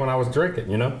was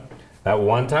drinking, you know, that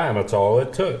one time, that's all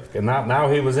it took. And now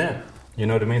he was in. You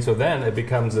know what I mean? So then it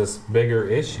becomes this bigger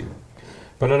issue.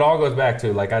 But it all goes back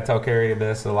to, like I tell Carrie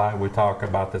this a lot, we talk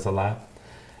about this a lot.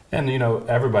 And, you know,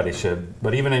 everybody should.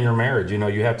 But even in your marriage, you know,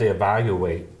 you have to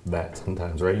evaluate that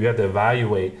sometimes, right? You have to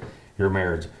evaluate your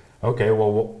marriage. Okay,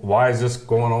 well, why is this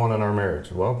going on in our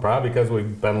marriage? Well, probably because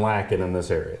we've been lacking in this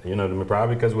area. You know what I mean?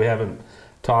 Probably because we haven't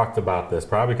talked about this.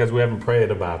 Probably because we haven't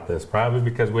prayed about this. Probably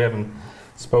because we haven't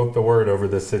spoke the word over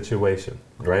this situation,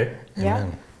 right? Yeah.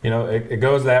 Amen. You know, it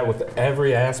goes that with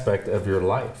every aspect of your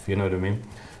life. You know what I mean?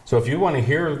 So if you want to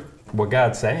hear what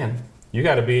God's saying, you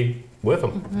got to be with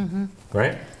Him,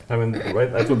 right? I mean,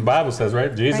 right? That's what the Bible says,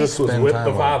 right? Jesus was Spend with time the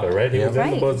with Father, Him. right? He Yep. was in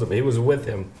the Right. bosom. He was with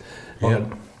Him on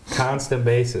a constant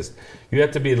basis. You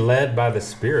have to be led by the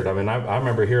Spirit. I mean, I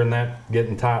remember hearing that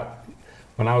getting taught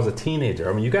when I was a teenager.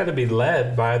 I mean, you got to be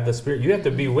led by the Spirit. You have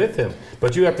to be with Him,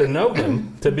 but you have to know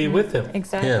Him to be with Him.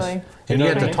 Exactly. Yes. And know you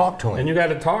what have I to mean? talk to Him. And you got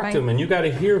to talk Right. to Him, and you got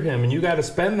to hear Him, and you got to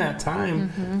spend that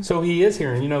time so He is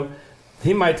hearing. You know,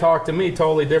 He might talk to me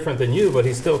totally different than you, but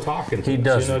He's still talking to He us,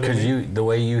 does, you know what I because mean? the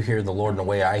way you hear the Lord and the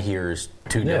way I hear is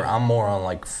two different. Yeah. I'm more on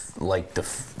like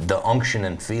the unction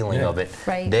and feeling Yeah. of it.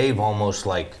 Right. Dave almost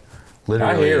like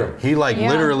literally. I hear him. He like Yeah.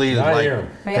 literally is I like, hear him.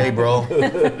 hey bro,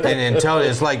 and tell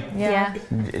it's like Yeah.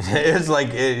 it's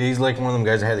like he's like one of them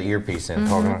guys that had the earpiece in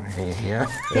talking. Yeah.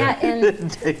 Yeah,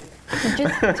 and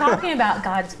just talking about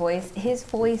God's voice, His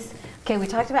voice. Okay, we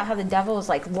talked about how the devil is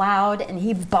like loud and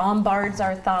he bombards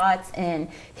our thoughts, and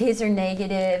his are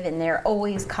negative and they're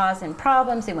always causing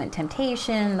problems. They want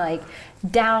temptation, like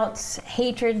doubts,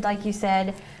 hatred, like you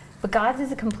said. But God's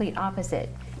is a complete opposite.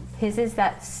 His is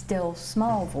that still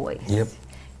small voice. Yep.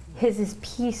 His is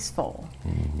peaceful.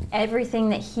 Everything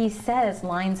that He says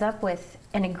lines up with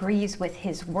and agrees with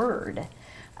His word.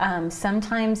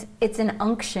 Sometimes it's an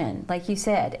unction, like you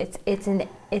said. It's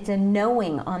a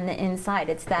knowing on the inside.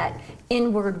 It's that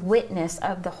inward witness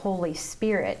of the Holy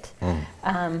Spirit.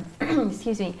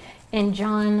 Excuse me. In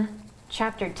John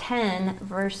chapter 10,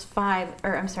 verse 4,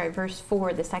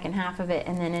 the second half of it,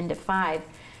 and then into 5,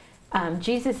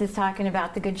 Jesus is talking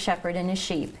about the good shepherd and his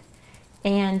sheep.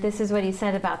 And this is what He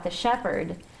said about the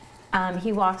shepherd.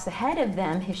 He walks ahead of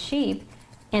them, his sheep,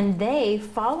 and they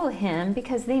follow Him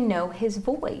because they know His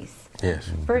voice. Yes.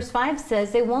 Verse 5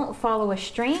 says they won't follow a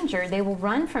stranger. They will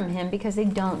run from Him because they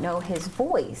don't know His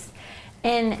voice.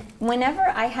 And whenever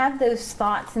I have those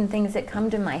thoughts and things that come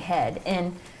to my head,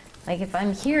 and like if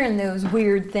I'm hearing those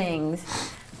weird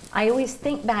things, I always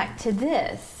think back to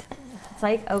this. It's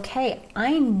like, okay,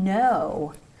 I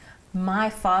know my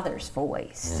Father's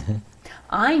voice.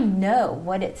 I know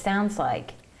what it sounds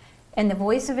like. And the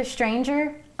voice of a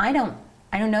stranger, I don't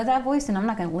know that voice, and I'm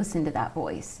not going to listen to that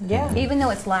voice. Yeah. Even though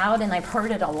it's loud and I've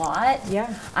heard it a lot,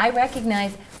 Yeah. I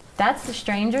recognize that's the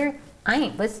stranger. I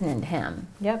ain't listening to him.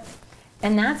 Yep.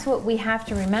 And that's what we have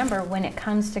to remember when it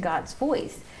comes to God's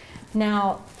voice.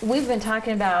 Now, we've been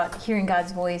talking about hearing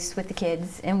God's voice with the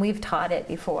kids, and we've taught it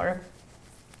before.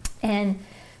 And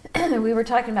we were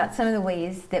talking about some of the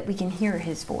ways that we can hear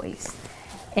His voice.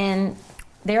 And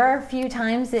there are a few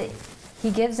times that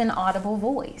He gives an audible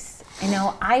voice. I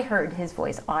know I heard His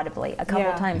voice audibly a couple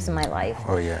Yeah. times in my life.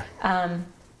 Oh yeah.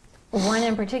 one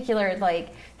in particular like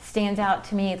stands out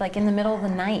to me. Like in the middle of the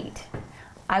night,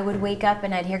 I would wake up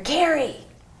and I'd hear, Carrie!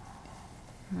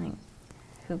 I'm like,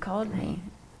 who called me?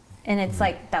 And it's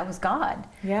like, that was God.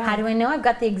 Yeah. How do I know? I've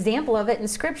got the example of it in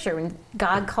Scripture. When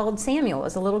God called Samuel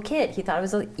as a little kid, he thought it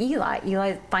was Eli.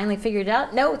 Eli finally figured it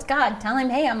out. No, it's God. Tell him,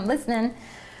 hey, I'm listening.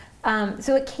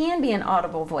 So it can be an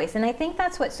audible voice. And I think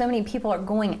that's what so many people are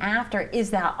going after,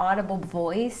 is that audible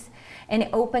voice. And it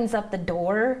opens up the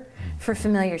door for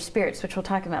familiar spirits, which we'll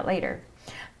talk about later.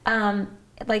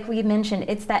 Like we mentioned,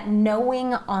 it's that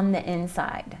knowing on the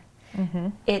inside. Mm-hmm.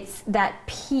 It's that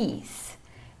peace.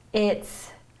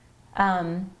 It's...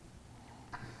 and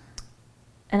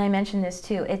I mentioned this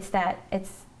too, it's that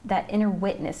inner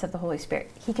witness of the Holy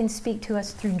Spirit. He can speak to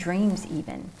us through dreams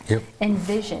even. Yep. And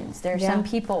visions. There are some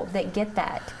people that get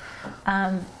that.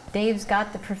 Dave's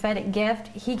got the prophetic gift.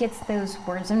 He gets those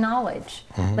words of knowledge.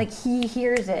 Mm-hmm. Like he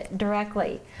hears it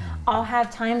directly. Mm-hmm. I'll have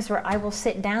times where I will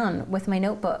sit down with my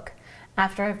notebook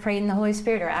after I've prayed in the Holy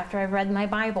Spirit or after I've read my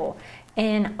Bible,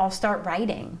 and I'll start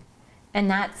writing. And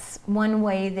that's one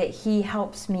way that he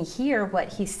helps me hear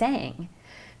what he's saying.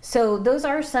 So those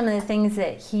are some of the things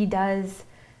that he does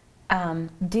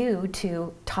do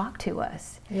to talk to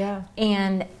us. Yeah.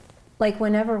 And like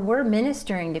whenever we're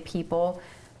ministering to people,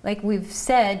 like we've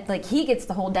said, like he gets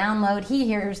the whole download. He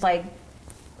hears like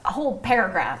whole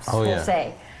paragraphs, we'll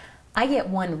say. I get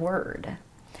one word.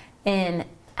 And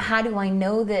how do I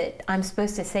know that I'm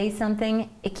supposed to say something?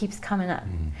 It keeps coming up.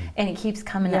 Mm-hmm. And it keeps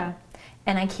coming up.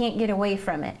 And I can't get away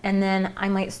from it. And then I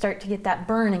might start to get that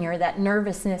burning or that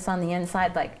nervousness on the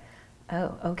inside, like,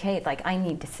 oh, okay, like I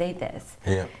need to say this.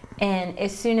 Yeah. And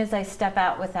as soon as I step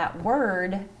out with that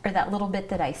word or that little bit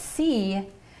that I see,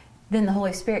 then the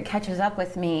Holy Spirit catches up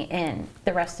with me and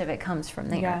the rest of it comes from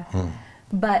there. Yeah.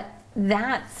 But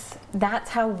that's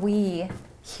how we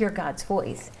hear God's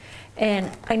voice. And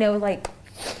I know, like,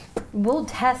 we'll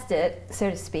test it, so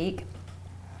to speak,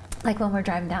 like when we're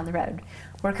driving down the road.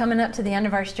 We're coming up to the end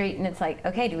of our street and it's like,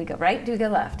 okay, do we go right? Do we go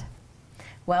left?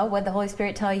 Well, what'd the Holy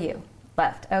Spirit tell you?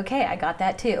 Left. Okay, I got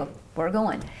that too. We're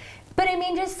going. But I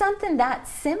mean, just something that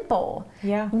simple.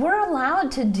 Yeah. We're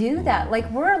allowed to do that. Like,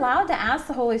 we're allowed to ask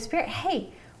the Holy Spirit, hey,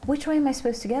 which way am I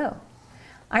supposed to go?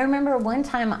 I remember one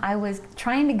time I was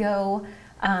trying to go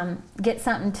get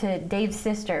something to Dave's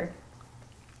sister,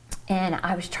 and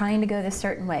I was trying to go this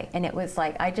certain way. And it was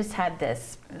like, I just had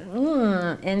this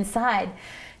inside.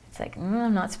 It's like,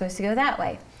 I'm not supposed to go that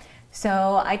way.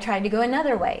 So I tried to go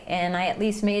another way, and I at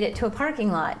least made it to a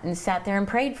parking lot and sat there and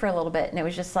prayed for a little bit. And it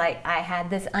was just like, I had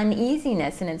this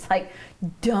uneasiness, and it's like,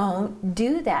 don't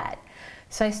do that.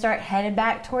 So I headed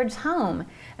back towards home,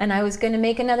 and I was going to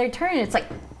make another turn. And it's like,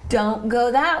 don't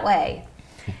go that way.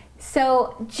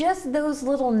 So just those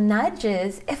little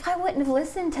nudges, if I wouldn't have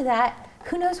listened to that,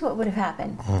 who knows what would have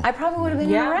happened? I probably would have been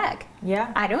in a wreck.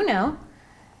 Yeah. I don't know.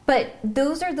 But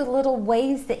those are the little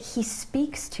ways that he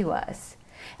speaks to us.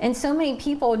 And so many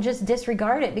people just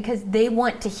disregard it because they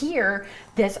want to hear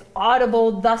this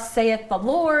audible, thus saith the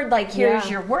Lord, like, here's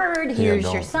your word,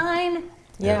 here's your sign.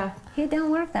 Yeah. It don't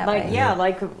work that way. Yeah,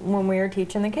 like when we were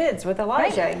teaching the kids with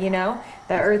Elijah, you know,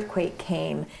 the earthquake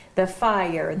came, the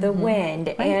fire, the wind,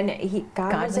 and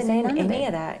God wasn't in any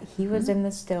of that. He was in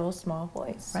the still small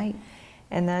voice. Right.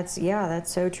 And that's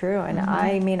so true. And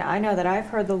I mean, I know that I've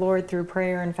heard the Lord through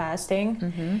prayer and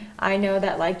fasting. I know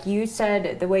that, like you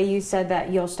said, the way you said that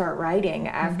you'll start writing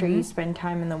after you spend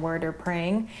time in the Word or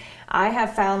praying. I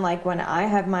have found, like, when I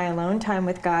have my alone time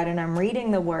with God and I'm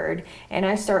reading the Word and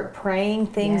I start praying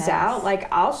things out,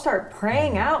 like, I'll start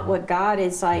praying out what God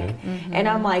is like, and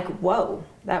I'm like, whoa,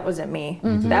 that wasn't me.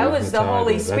 That was the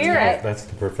Holy Spirit. That's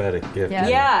the prophetic gift.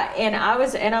 Yeah, and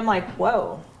I'm like,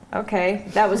 whoa. Okay,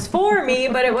 that was for me,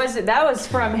 but that was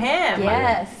from him.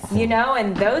 Yes. You know,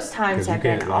 and those times have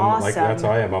been awesome. Like, that's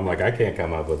how I am. I'm like, I can't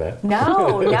come up with that.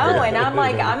 No, and I'm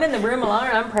like, I'm in the room alone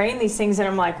and I'm praying these things and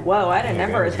I'm like, whoa, I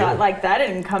never thought, like, that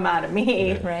didn't come out of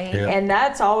me. Yeah. Right. Yeah. And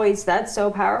that's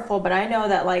so powerful. But I know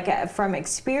that, like, from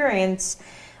experience,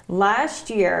 last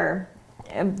year,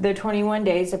 the 21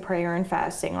 days of prayer and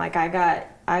fasting, like, I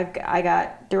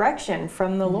got direction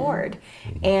from the Lord.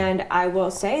 And I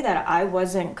will say that I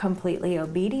wasn't completely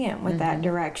obedient with that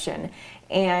direction.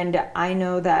 And I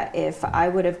know that if I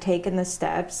would have taken the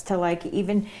steps to, like,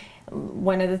 even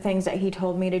one of the things that he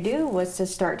told me to do was to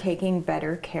start taking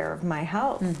better care of my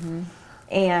health.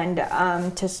 And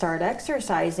to start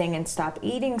exercising and stop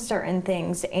eating certain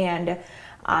things. And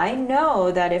I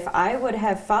know that if I would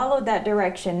have followed that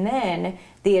direction then,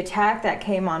 the attack that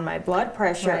came on my blood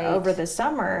pressure over the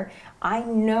summer, I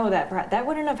know that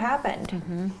wouldn't have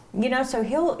happened. You know, so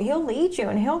he'll lead you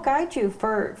and he'll guide you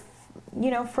for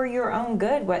for your own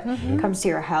good. What comes to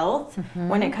your health,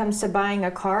 when it comes to buying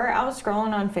a car. I was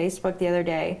scrolling on Facebook the other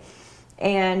day,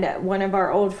 and one of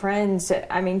our old friends,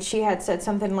 she had said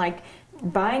something like,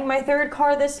 buying my third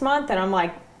car this month, and I'm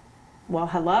like, well,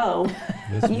 hello.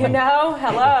 Hello.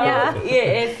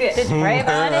 Yeah. Just pray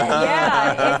about it.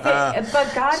 Yeah.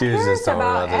 But God She was cares just talking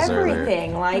about about this earlier.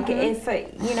 everything. Like,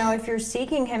 if you're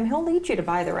seeking Him, He'll lead you to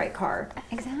buy the right car.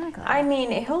 Exactly.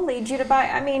 He'll lead you to buy,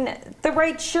 the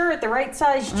right shirt, the right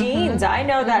size jeans. I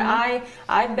know that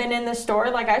I've been in the store,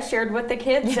 like I shared with the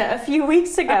kids a few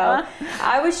weeks ago.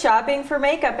 I was shopping for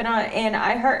makeup, and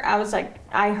I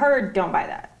heard, don't buy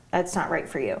that. That's not right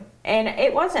for you. And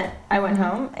it wasn't. I went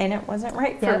home, and it wasn't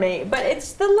right for me. But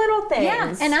it's the little things.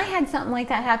 Yeah, and I had something like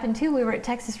that happen too. We were at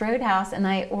Texas Roadhouse, and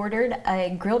I ordered a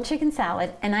grilled chicken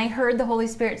salad, and I heard the Holy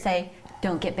Spirit say,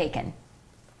 don't get bacon.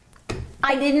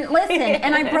 I didn't listen,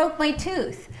 and I broke my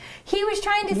tooth. He was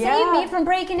trying to save me from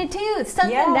breaking a tooth.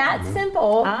 Something that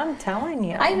simple. I'm telling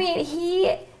you.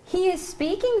 He is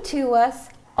speaking to us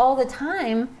all the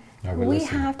time. We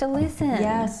have to listen.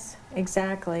 Yes,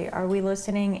 exactly. Are we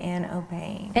listening and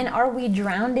obeying? And are we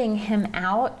drowning Him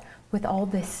out with all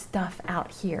this stuff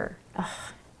out here?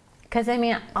 Because,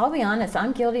 I'll be honest,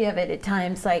 I'm guilty of it at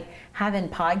times, like having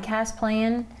podcasts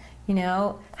playing,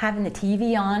 having the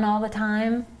TV on all the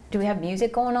time. Do we have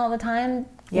music going all the time?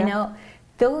 Yeah.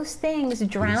 Those things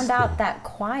drown out that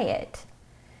quiet.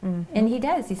 And He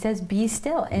does. He says, be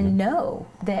still and know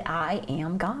that I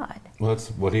am God. Well,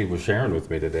 that's what he was sharing with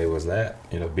me today was that,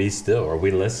 be still. Are we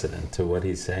listening to what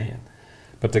he's saying?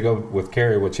 But to go with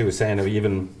Carrie, what she was saying,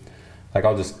 even, like,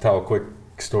 I'll just tell a quick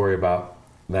story about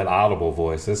that audible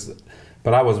voice.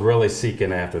 But I was really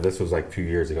seeking after, this was like a few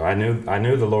years ago. I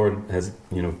knew the Lord has,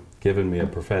 given me a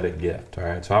prophetic gift, all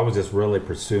right? So I was just really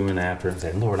pursuing after it and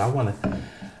saying, Lord, I want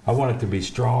it to be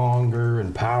stronger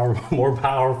and more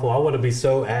powerful. I want to be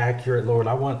so accurate, Lord.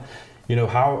 I want,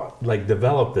 how,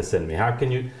 develop this in me. How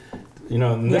can you,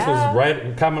 and this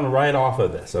was coming right off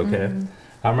of this, okay?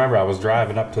 I remember I was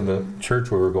driving up to the church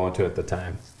we were going to at the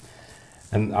time.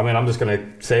 And I'm just going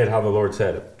to say it how the Lord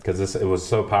said it, because it was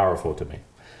so powerful to me.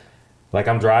 Like,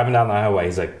 I'm driving down the highway.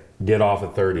 He's like, get off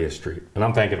at 30th Street. And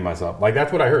I'm thinking to myself, like,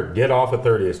 that's what I heard. Get off at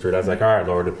 30th Street. I was like, all right,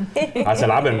 Lord. I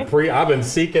said, I've been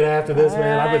seeking after this,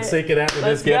 man. I've been seeking after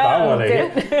this gift. I want to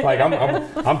get, like,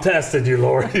 I'm testing you,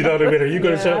 Lord. You know what I mean? Are you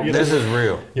going to show? This is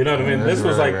real. You know what I mean? This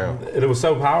was really like, real. it was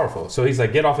so powerful. So he's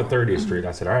like, get off at 30th Street.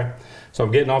 I said, all right. So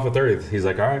I'm getting off at 30th. He's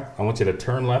like, all right, I want you to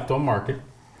turn left on Market.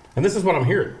 And this is what I'm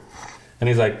hearing. And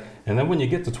he's like, and then when you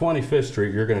get to 25th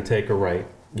Street, you're going to take a right.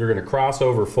 You're going to cross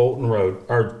over Fulton Road,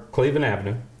 or Cleveland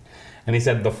Avenue. And he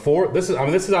said, this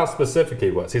is how specific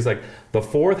he was. He's like, the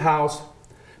fourth house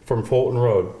from Fulton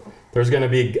Road, there's going to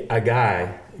be a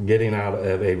guy getting out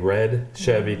of a red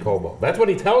Chevy Cobalt. That's what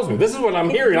he tells me. This is what I'm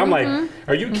hearing. I'm like,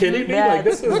 are you kidding me? Like,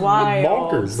 this is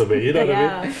bonkers to me. You know what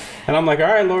I mean? And I'm like, all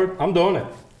right, Lord, I'm doing it.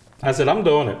 I said, I'm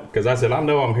doing it. Because I said, I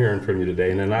know I'm hearing from you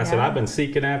today. And then I said, I've been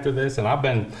seeking after this, and I've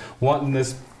been wanting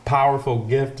this powerful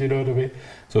gift, you know what I mean?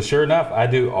 So sure enough, I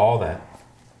do all that.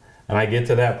 And I get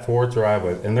to that fourth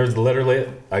driveway, and there's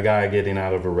literally a guy getting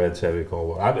out of a red Chevy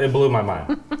Cobalt. It blew my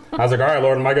mind. I was like, all right,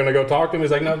 Lord, am I going to go talk to him?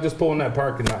 He's like, no, just pull in that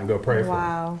parking lot and go pray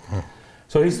for him.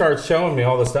 So he starts showing me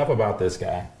all the stuff about this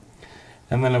guy.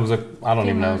 And then it was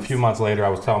a few months later, I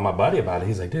was telling my buddy about it.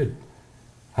 He's like, dude,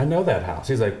 I know that house.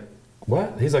 He's like,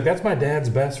 what? He's like, that's my dad's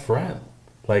best friend.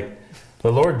 Like,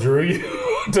 the Lord drew you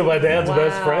to my dad's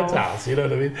best friend's house. You know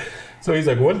what I mean? So he's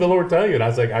like, what did the Lord tell you? And I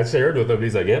was like, I shared with him.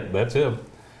 He's like, yep, that's him.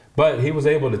 But he was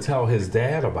able to tell his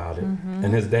dad about it.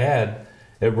 And his dad,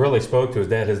 it really spoke to his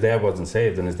dad. His dad wasn't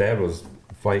saved, and his dad was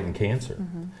fighting cancer.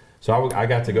 So I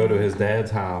got to go to his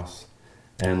dad's house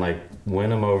and, like,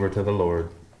 win him over to the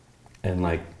Lord and,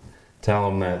 like, tell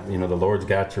him that, the Lord's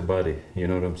got your buddy. You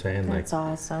know what I'm saying? That's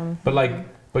awesome. But, like,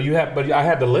 but I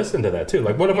had to listen to that, too.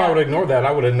 Like, what if I would ignore that?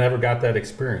 I would have never got that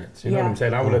experience. You know what I'm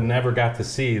saying? I would have never got to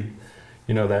see,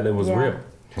 that it was real.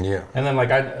 Yeah. And then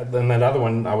then that other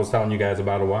one I was telling you guys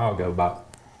about a while ago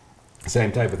about the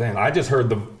same type of thing. I just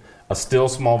heard a still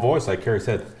small voice, like Carrie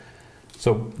said.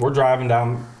 So we're driving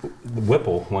down the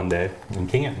Whipple one day in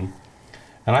Canton,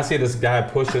 and I see this guy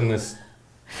pushing this,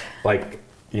 like,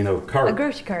 cart. A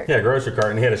grocery cart. Yeah, grocery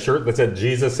cart, and he had a shirt that said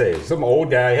Jesus Saves. Some old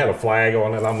guy had a flag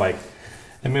on it. I'm like,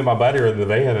 and me and my buddy are in the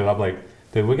van, and I'm like,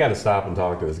 dude, we got to stop and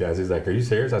talk to this guy. He's like, are you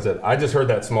serious? I said, I just heard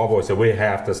that small voice, so we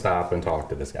have to stop and talk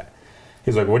to this guy.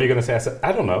 He's like, what are you going to say? I said,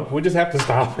 I don't know. We just have to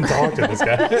stop and talk to this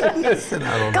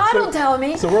guy. God will tell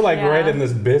me. So we're like right in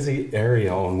this busy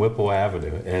area on Whipple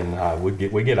Avenue. And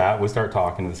we get out. We start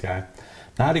talking to this guy.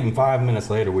 Not even 5 minutes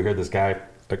later, we hear this guy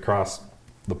across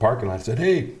the parking lot. I said,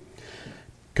 hey,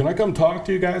 can I come talk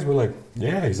to you guys? We're like,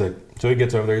 yeah. He's like, so he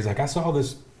gets over there. He's like, I saw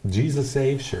this Jesus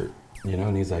Saves shirt, you know,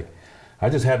 and he's like, I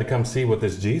just had to come see what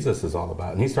this Jesus is all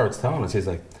about. And he starts telling us, he's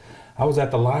like, I was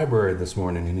at the library this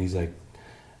morning, and he's like,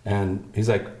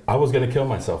 I was going to kill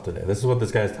myself today. This is what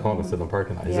this guy's telling us in the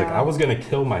parking lot. He's like, I was going to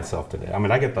kill myself today. I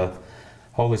mean, I get the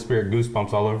Holy Spirit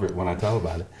goosebumps all over it when I tell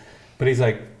about it. But he's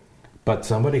like, but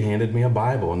somebody handed me a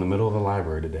Bible in the middle of the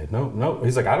library today. No.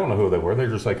 He's like, I don't know who they were. They're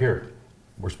just like, here,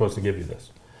 we're supposed to give you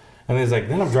this. And he's like,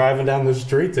 then I'm driving down the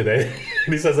street today.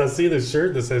 And he says, I see this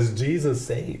shirt that says Jesus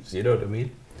Saves. You know what I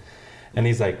mean? And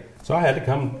he's like, so I had to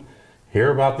come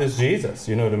hear about this Jesus.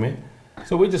 You know what I mean?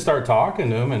 So we just start talking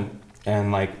to him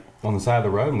and like on the side of the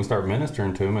road, and we start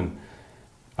ministering to him. And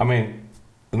I mean,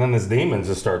 and then this demon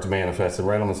just starts manifesting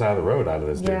right on the side of the road out of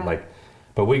this dude. Like,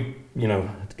 but we, you know,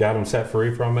 got him set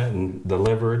free from it and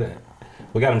delivered.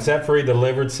 We got him set free,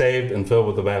 delivered, saved, and filled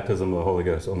with the baptism of the Holy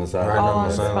Ghost on the side. Right of on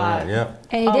the the side. Yep.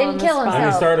 And he didn't kill himself. And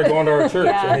he started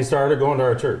going to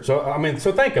our church. So I mean,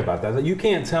 so think about that. You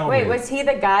can't tell me. Wait, was he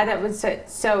the guy that was?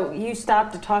 So you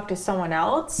stopped to talk to someone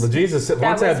else? The Jesus.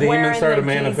 Once that demon started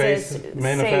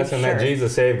manifesting, that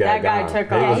Jesus saved guy. That guy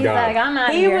took off. He was He's gone. like, I'm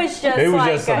not He here. was just He was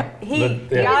like just God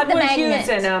the was magnet.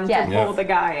 using him Yes. to pull the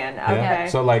guy in. Okay.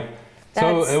 So like.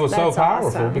 So it was so That's powerful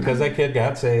awesome. because that kid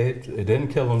got saved. It didn't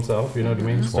kill himself. You know what I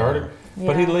mean? He started,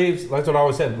 but he Yeah. leaves. That's what I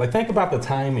always said. Like think about the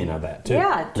timing of that too.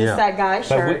 Yeah, just that guy's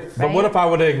shirt. But what if I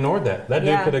would have ignored that? That dude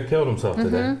Yeah. could have killed himself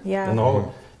today. Yeah. And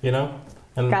all, you know.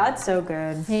 And God's so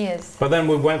good. He is. but then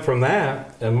we went from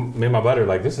that, and me and my buddy were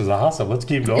like, "This is awesome. Let's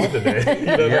keep going today." You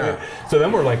know what I mean? So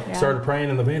then we're like, started praying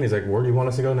in the van. He's like, "Where do you want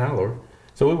us to go now, Lord?"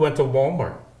 So we went to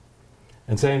Walmart,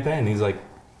 and same thing. He's like,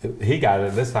 he got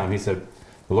it this time. He said,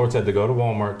 the Lord said to go to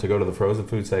Walmart, to go to the frozen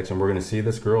food section. We're going to see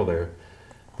this girl there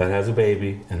that has a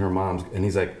baby, and her mom's. And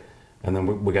he's like, and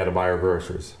then we got to buy her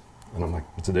groceries. And I'm like,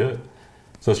 let's do it.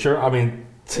 So sure, I mean,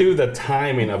 to the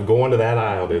timing of going to that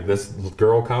aisle, dude, this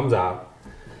girl comes out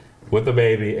with the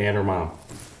baby and her mom.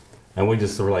 And we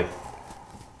just were like,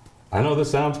 I know this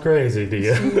sounds crazy to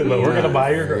you, but we're going to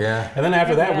buy your girl. Yeah. And then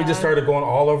after that, we just started going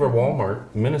all over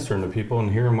Walmart, ministering to people and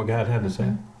hearing what God had to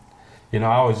say. You know,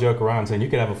 I always joke around saying you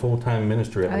could have a full-time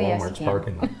ministry at yes, Walmart's you can.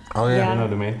 parking lot. Oh yeah. You know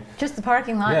what I mean? Just the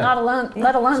parking lot, Yeah. not alone,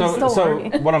 let alone the store.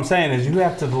 So what I'm saying is you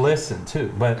have to listen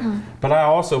too. But I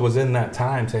also was in that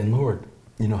time saying, Lord,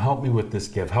 you know, help me with this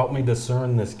gift. Help me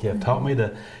discern this gift. Help me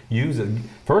to use it.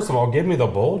 First of all, give me the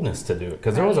boldness to do it.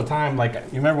 Because there was a time, like,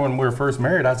 you remember when we were first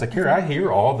married, I was like, here, I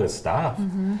hear all this stuff.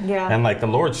 Yeah. And like the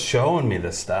Lord's showing me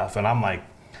this stuff. And I'm like,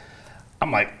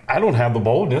 I don't have the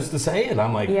boldness to say it.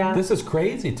 I'm like, this is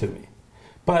crazy to me.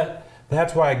 But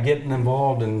that's why getting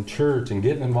involved in church and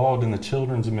getting involved in the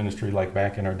children's ministry like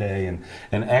back in our day and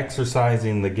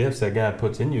exercising the gifts that God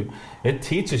puts in you, it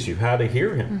teaches you how to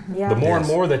hear Him. The more and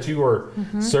more that you are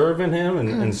serving Him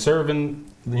and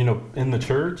serving, you know, in the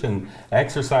church and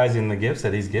exercising the gifts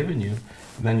that He's given you,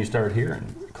 then you start hearing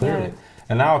clearly. Yeah.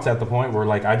 And now it's at the point where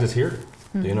like I just hear it.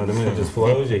 You know what I mean? It just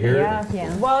flows, you hear it.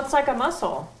 Yeah. Well, it's like a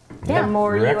muscle. Yeah. The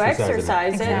more You're you exercising it.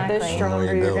 exercise it, Exactly. the The more stronger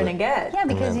you you're build going to it. get. Yeah,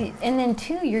 because and then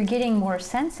too, you're getting more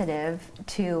sensitive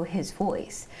to His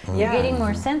voice. You're Yeah. getting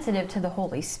more sensitive to the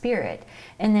Holy Spirit.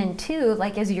 And then too,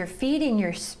 like as you're feeding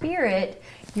your spirit,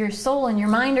 your soul and your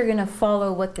mind are going to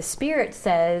follow what the Spirit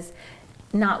says,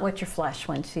 not what your flesh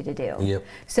wants you to do. Yep.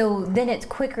 So then it's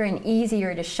quicker and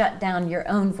easier to shut down your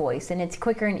own voice, and it's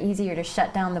quicker and easier to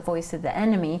shut down the voice of the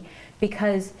enemy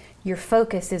because your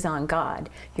focus is on God.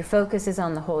 Your focus is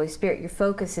on the Holy Spirit. Your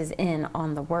focus is in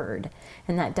on the Word.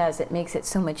 And it makes it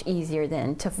so much easier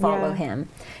then to follow Yeah. Him.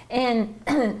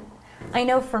 And I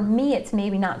know for me, it's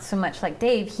maybe not so much like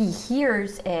Dave. He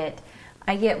hears it.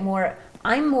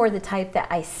 I'm more the type that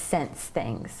I sense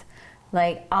things.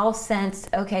 Like I'll sense,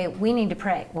 okay, we need to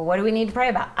pray. Well, what do we need to pray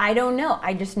about? I don't know.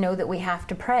 I just know that we have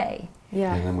to pray.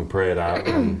 Yeah. And then we pray it out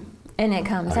and And it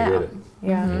comes I out. get it.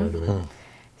 Yeah. You know what I mean?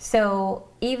 So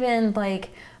even like,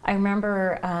 I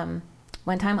remember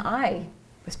one time I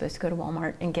was supposed to go to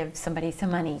Walmart and give somebody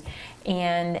some money.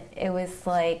 And it was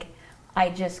like, I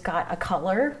just got a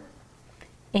color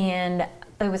and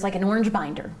it was like an orange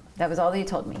binder. That was all they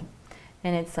told me.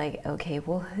 And it's like, okay,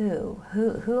 well, who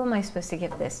am I supposed to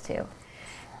give this to?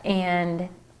 And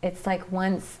it's like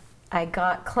once I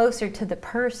got closer to the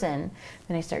person,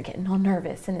 then I start getting all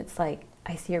nervous. And it's like,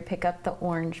 I see her pick up the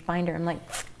orange binder. I'm like,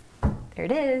 there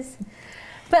it is.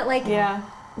 But like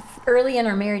early in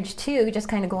our marriage too, just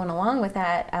kind of going along with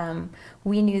that,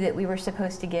 we knew that we were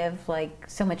supposed to give like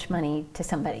so much money to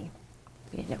somebody.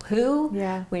 We didn't know who.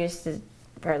 Yeah. We just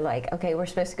were like, okay, we're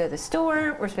supposed to go to the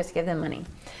store. We're supposed to give them money.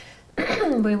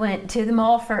 we went to the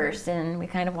mall first, and we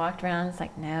kind of walked around. It's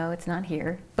like, no, it's not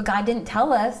here. But God didn't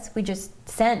tell us. We just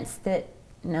sensed that,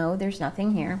 no, there's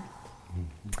nothing here.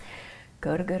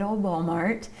 Go to good old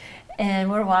Walmart, and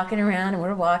we're walking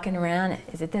around,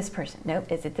 Is it this person?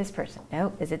 Nope. Is it this person?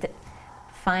 Nope. Is it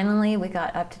Finally, we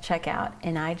got up to check out,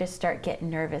 and I just start getting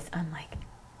nervous. I'm like,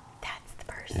 that's the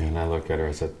person. And I looked at her,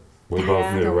 I said, we Yeah,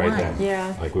 both knew the right one. then.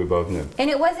 Yeah. Like we both knew. And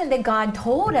it wasn't that God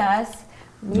told us.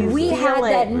 was We the- had Feel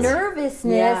that it. nervousness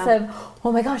Yeah. of,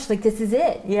 oh my gosh, like this is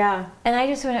it. Yeah. And I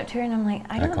just went up to her and I'm like,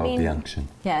 I I don't call it mean. the unction.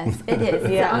 Yes, it is. It's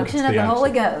Yeah. the unction It's of the the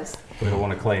Holy unction. Ghost. We don't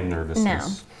want to claim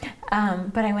nervousness.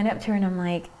 But I went up to her and I'm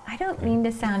like, I don't mean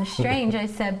to sound strange. I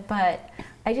said, but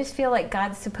I just feel like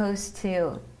God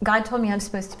told me I'm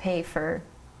supposed to pay for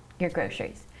your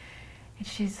groceries. And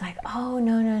she's like, oh,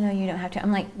 no, you don't have to.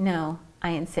 I'm like, no, I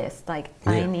insist. Like,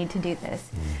 I Yeah. need to do this.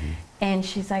 And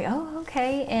she's like, oh,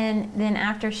 okay. And then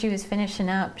after she was finishing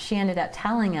up, she ended up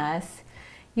telling us,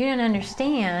 you don't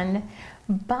understand,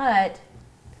 but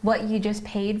what you just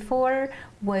paid for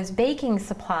was baking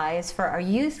supplies for our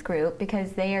youth group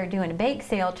because they are doing a bake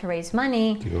sale to raise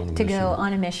money to go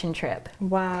on a mission trip.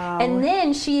 Wow. And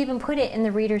then she even put it in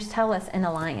the Readers Tell Us in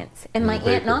Alliance. And my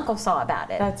aunt and uncle saw about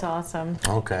it. That's awesome.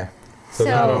 Okay. So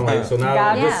not So- only, so now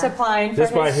God Yeah. was supplying for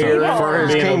just by his hearing people. For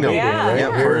his being kingdom. obedient, Yeah. right?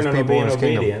 Yep, for Hearing his and people being in his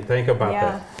kingdom. obedient. Think about Yeah.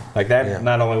 that. Like that Yeah.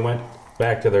 not only went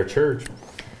back to their church,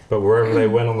 but wherever they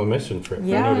went on the mission trip.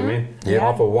 You know what I mean? Yeah.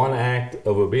 Off of one act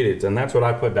of obedience. And that's what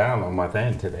I put down on my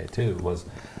thing today too, was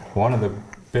one of the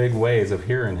big ways of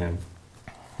hearing him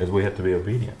is we have to be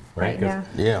obedient, right? Right. 'Cause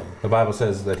Yeah. Yeah. the Bible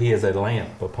says that he is a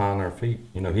lamp upon our feet.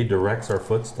 You know, he directs our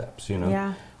footsteps, you know.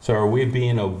 Yeah. So are we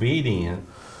being obedient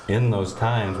in those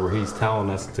times where he's telling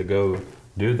us to go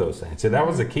do those things? See, that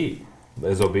was the key,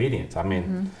 is obedience. I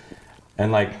mean,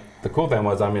 and like the cool thing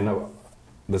was, I mean,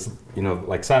 this, you know,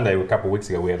 like Sunday, a couple weeks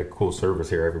ago, we had a cool service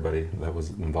here. Everybody that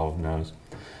was involved knows.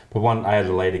 But I had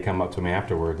a lady come up to me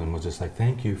afterwards and was just like,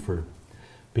 thank you for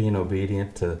being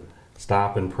obedient to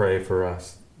stop and pray for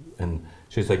us. And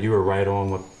she's like, you were right on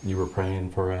what you were praying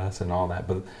for us and all that.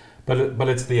 But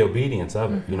it's the obedience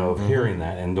of it, you know, of hearing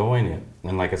that and doing it.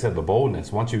 And like I said, the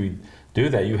boldness. Once you do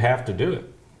that, you have to do it.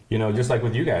 You know, just like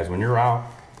with you guys, when you're out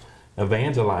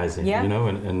evangelizing, Yeah. you know,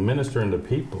 and ministering to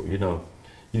people, you know,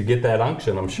 you get that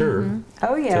unction, I'm sure.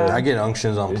 Oh, yeah. I get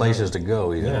unctions on places to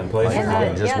go. You know? Yeah, and places Like, to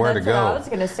go. just Yeah, where to that's what go. I was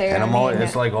gonna say. And I I'm always, mean,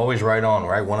 it's like always right on,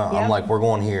 right? When Yeah. I'm like, we're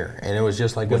going here, and it was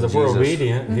just like when Because if we're Jesus.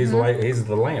 obedient, he's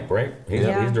the lamp, right?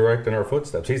 Yeah. He's directing our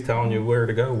footsteps. He's telling you where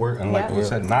to go, and like Yeah. we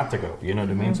said, not to go. You know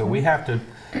what I mean? So we have to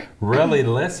really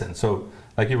listen. So,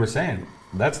 like you were saying,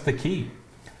 that's the key.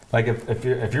 Like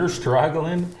if you're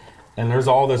struggling, and there's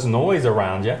all this noise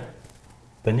around you,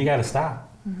 then you got to stop,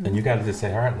 and you got to just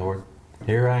say, "All right, Lord,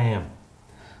 here I am.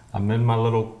 I'm in my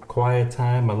little quiet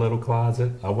time, my little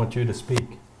closet. I want you to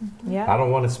speak. Yeah. I don't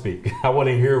want to speak. I want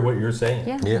to hear what you're saying."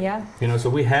 Yeah. Yeah. Yeah. You know, so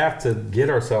we have to get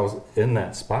ourselves in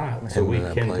that spot so Into we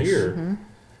that can place. hear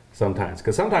sometimes.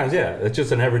 Because sometimes, yeah, it's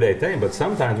just an everyday thing. But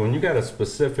sometimes when you got a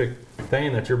specific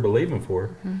thing that you're believing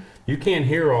for, you can't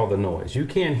hear all the noise. You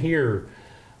can't hear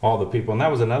all the people. And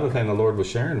that was another thing the Lord was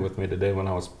sharing with me today when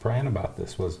I was praying about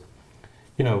this was,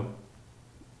 you know,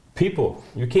 people.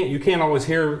 You can't always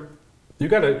hear. You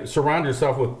got to surround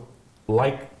yourself with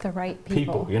like The right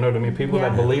people. You know what I mean? People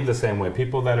that Yeah. believe the same way.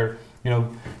 People that are, you know,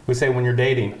 we say when you're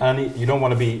dating, you don't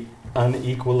want to be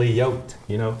unequally yoked.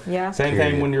 You know. Yeah. Same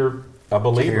Period. thing when you're a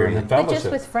believer in Period. But fellowship.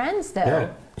 just with friends, though. yeah.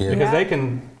 Yeah. Because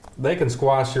Yeah. they can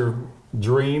squash your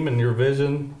dream and your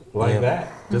vision like Yeah. that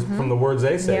just from the words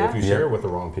they say Yeah. if you Yeah. share it with the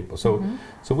wrong people. So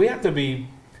so we have to be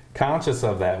conscious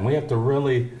of that, and we have to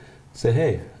really say,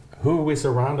 hey, who are we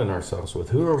surrounding ourselves with?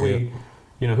 Who are we,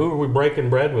 you know, who are we breaking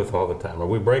bread with all the time? Are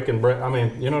we breaking bread? I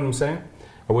mean, you know what I'm saying?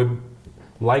 Are we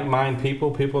like-minded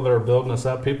people that are building us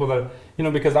up, people that, you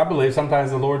know, because I believe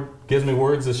sometimes the Lord gives me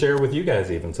words to share with you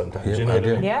guys even sometimes. Yep, you know I what I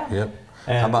do. mean? Yeah. Yep.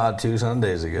 And- How about 2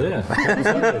 Sundays ago? Yeah. You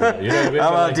know what I mean? How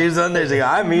about Like- 2 Sundays ago?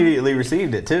 I immediately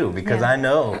received it too because Yeah.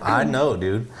 I know,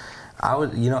 dude. I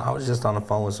was just on the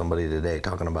phone with somebody today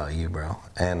talking about you, bro.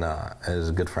 And it was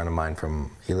a good friend of mine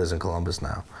he lives in Columbus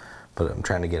now, but I'm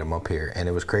trying to get him up here. And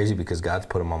it was crazy because God's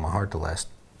put him on my heart the last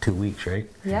 2 weeks, right?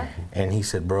 Yeah. And he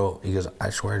said, bro, he goes, I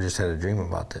swear I just had a dream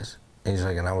about this. And he's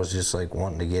like, and I was just like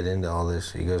wanting to get into all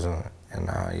this. He goes, and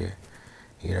now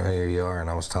you know, here you are. And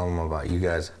I was telling him about you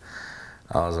guys.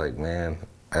 I was like, man,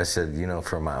 I said, you know,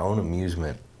 for my own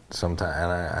amusement, sometimes,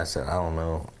 and I said, I don't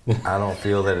know. I don't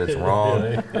feel that it's wrong.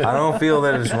 I don't feel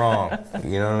that it's wrong.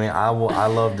 You know what I mean? I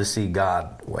love to see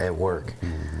God at work.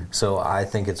 So I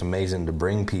think it's amazing to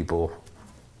bring people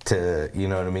to, you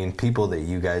know what I mean, people that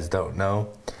you guys don't know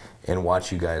and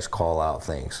watch you guys call out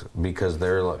things, because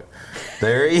they're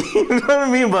you know what I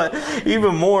mean? But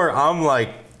even more, I'm like,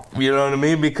 you know what I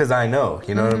mean? Because I know,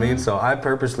 you know what I mean? So I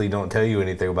purposely don't tell you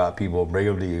anything about people, bring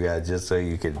them to you guys just so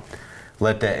you can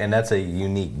let that, and that's a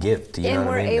unique gift, you know And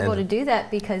what we're I mean? able to do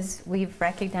that because we've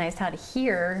recognized how to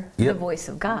hear the Yep. voice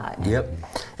of God. Yep.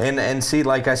 And see,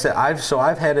 like I said,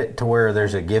 I've had it to where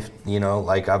there's a gift, you know,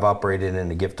 like I've operated in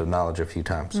the gift of knowledge a few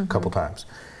times, a couple times.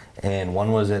 And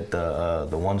one was at the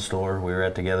one store we were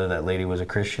at together. That lady was a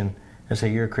Christian. I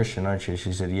said, "You're a Christian, aren't you?"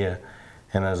 She said, "Yeah."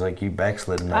 And I was like, "You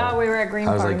backslidden." Oh, we were at Green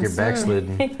I was Farms. like, "You're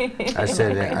backslidden." I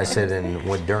said, and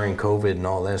when during COVID and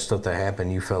all that stuff that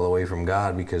happened, you fell away from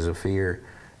God because of fear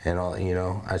and all, you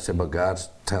know. I said, "But God's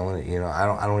telling it, you know." I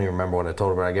don't even remember what I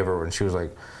told her, but I gave her, and she was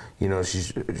like, you know,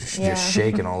 she's Yeah. just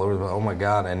shaking all over. Oh my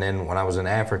God! And then when I was in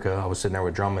Africa, I was sitting there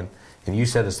with Drummond, and you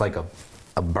said it's like a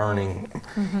burning,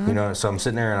 you know. So I'm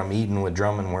sitting there and I'm eating with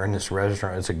Drummond. We're in this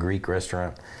restaurant. It's a Greek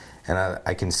restaurant, and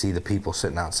I can see the people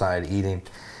sitting outside eating,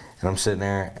 and I'm sitting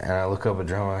there and I look up at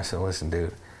Drummond. I said, "Listen,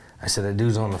 dude," I said, "that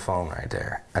dude's on the phone right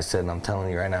there." I said, "And I'm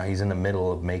telling you right now, he's in the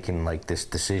middle of making like this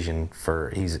decision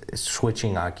he's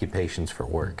switching occupations for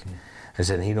work." I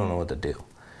said, "He don't know what to do."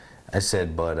 I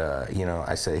said, "But, you know,"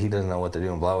 I said, "he doesn't know what to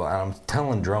do," and blah, blah. I'm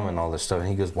telling Drummond all this stuff, and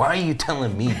he goes, "Why are you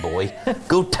telling me, boy?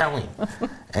 Go tell him."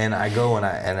 And I go, and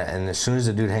as soon as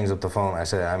the dude hangs up the phone, I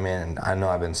said, I know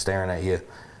I've been staring at you."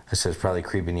 I said, "It's probably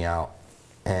creeping you out."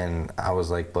 And I was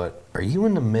like, "But are you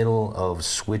in the middle of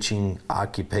switching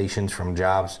occupations from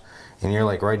jobs? And you're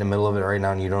like right in the middle of it right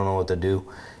now, and you don't know what to do?"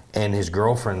 And his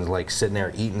girlfriend's like sitting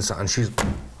there eating something. She's,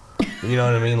 you know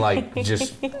what I mean? Like,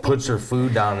 just puts her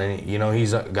food down, and, you know,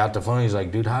 he's got the phone. He's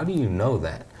like, "Dude, how do you know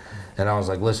that?" And I was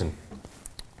like, "Listen."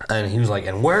 And he was like,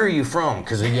 "And where are you from?"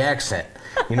 Because of the accent.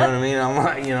 You know what I mean? I'm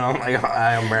like, you know,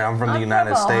 I'm from the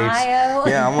United States. Ohio.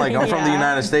 Yeah, I'm like, I'm from the Yeah.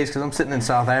 United States because I'm sitting in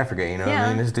South Africa. You know what I Yeah.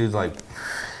 mean? This dude's like,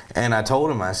 and I told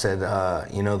him, I said,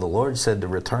 you know, the Lord said to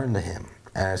return to Him.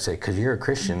 And I said, "Because you're a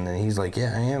Christian." And he's like,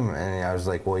 "Yeah, I am." And I was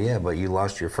like, "Well, yeah, but you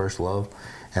lost your first love."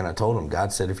 And I told him,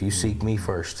 God said, "If you seek me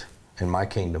first in my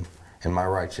kingdom and my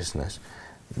righteousness,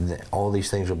 all these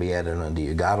things will be added unto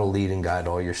you." God will lead and guide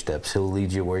all your steps. He'll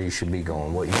lead you where you should be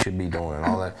going, what you should be doing, and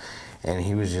all that. And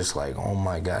he was just like, "Oh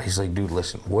my God." He's like, "Dude,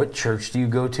 listen, what church do you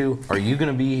go to? Are you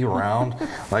going to be around?"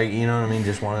 Like, you know what I mean?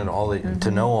 Just wanted to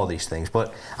know all these things.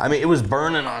 But I mean, it was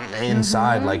burning on the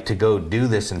inside, like, to go do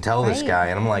this and tell this Right. guy.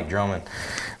 And I'm like, Drummond,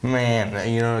 man,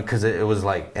 you know, because it was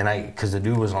like, because the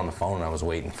dude was on the phone, and I was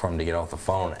waiting for him to get off the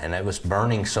phone, and it was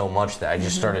burning so much that I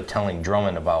just started telling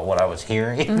Drummond about what I was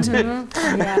hearing.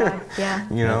 Yeah, yeah.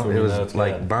 You know, That's when it you was know it's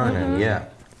like God. burning, yeah.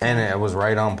 And it was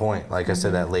right on point. Like I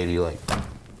said, that lady, like,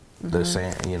 the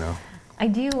same, you know. I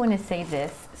do want to say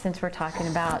this, since we're talking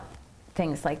about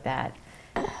things like that.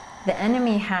 The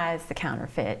enemy has the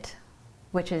counterfeit,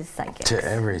 which is psychics. To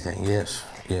everything, yes,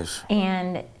 yes.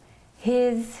 And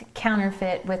his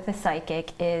counterfeit with the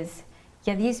psychic is,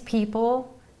 yeah, these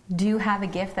people do have a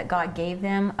gift that God gave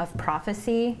them of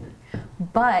prophecy,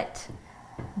 but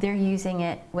they're using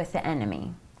it with the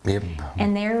enemy. Yep.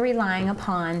 And they're relying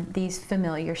upon these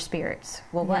familiar spirits.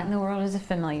 Well, what in the world is a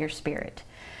familiar spirit?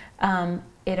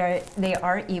 They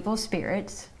are evil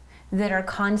spirits that are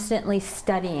constantly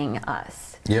studying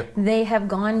us. Yep. They have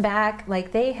gone back,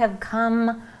 like they have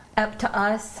come up to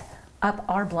us, up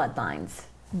our bloodlines.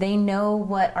 They know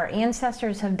what our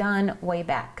ancestors have done way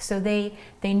back. So they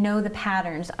know the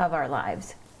patterns of our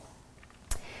lives.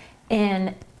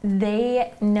 And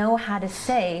they know how to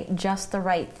say just the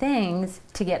right things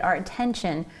to get our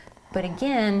attention. But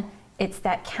again, it's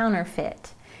that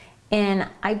counterfeit. And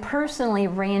I personally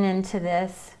ran into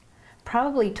this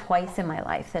probably twice in my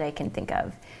life that I can think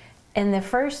of. And the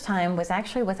first time was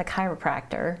actually with a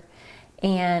chiropractor.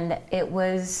 And it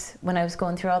was when I was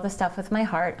going through all the stuff with my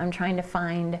heart. I'm trying to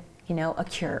find, you know, a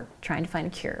cure,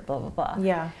 blah, blah, blah.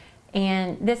 Yeah.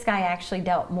 And this guy actually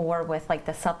dealt more with like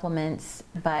the supplements,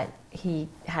 but he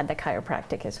had the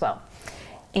chiropractic as well.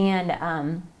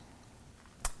 And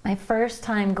my first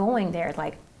time going there,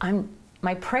 like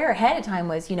my prayer ahead of time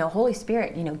was, you know, Holy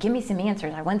Spirit, you know, give me some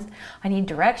answers. I need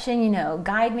direction, you know,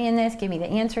 guide me in this, give me the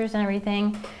answers and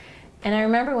everything. And I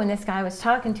remember when this guy was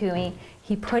talking to me,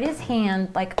 he put his hand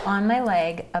like on my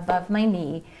leg above my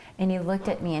knee, and he looked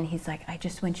at me and he's like, "I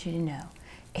just want you to know,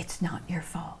 it's not your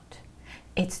fault.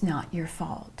 It's not your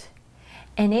fault."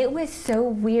 And it was so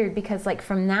weird because like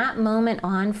from that moment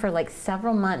on for like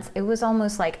several months, it was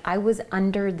almost like I was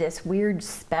under this weird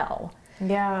spell.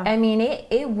 Yeah. I mean,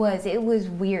 it was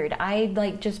weird. I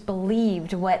like just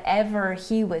believed whatever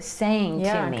he was saying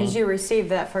Yeah, to me. because you received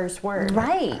that first word.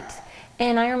 Right.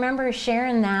 And I remember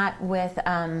sharing that with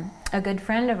a good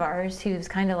friend of ours who's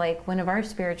kind of like one of our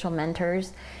spiritual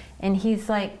mentors. And he's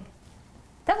like,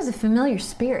 that was a familiar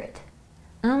spirit.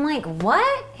 And I'm like,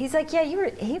 what? He's like, yeah,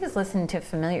 he was listening to a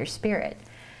familiar spirit.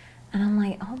 And I'm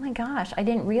like, oh my gosh, I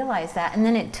didn't realize that. And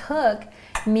then it took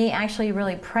me actually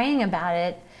really praying about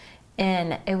it.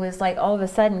 And it was like all of a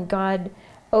sudden God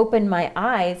opened my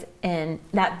eyes and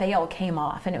that veil came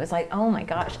off. And it was like, oh my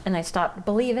gosh. And I stopped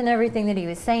believing everything that he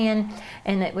was saying.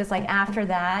 And it was like after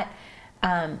that,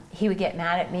 he would get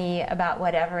mad at me about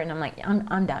whatever. And I'm like,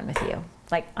 I'm done with you.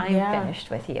 Like, I'm finished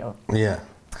with you. Yeah.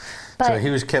 But so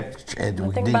he was kept. Did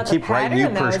he about keep the writing you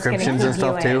pattern that was gonna prescriptions and keep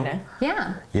you stuff too? in.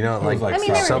 yeah. You know, was like I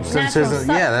mean, there were substances.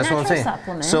 natural Yeah, that's what I'm natural saying.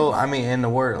 supplements. So I mean, in the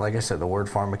word, like I said, the word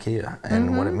pharmakia,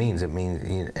 and what it means,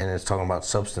 and it's talking about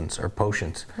substance or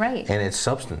potions, Right. And it's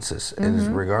substances. It's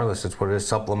regardless. It's what it is.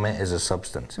 Supplement is a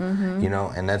substance. You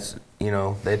know, and that's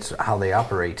that's how they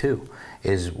operate too,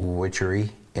 is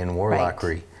witchery and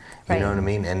warlockery. You know what I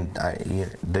mean? And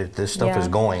this stuff is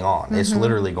going on. It's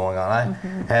literally going on.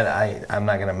 I'm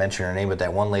not going to mention her name, but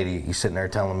that one lady, sitting there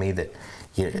telling me that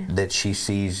that she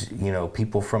sees,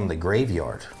 people from the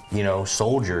graveyard,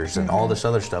 soldiers and all this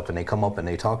other stuff, and they come up and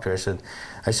they talk to her.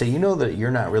 I said, you know that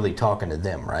you're not really talking to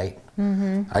them, right?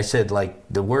 I said, like,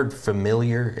 the word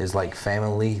familiar is like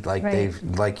family, like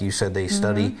like you said, they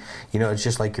study, it's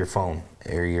just like your phone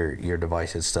or your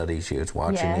device. It studies you, it's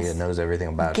watching you, it knows everything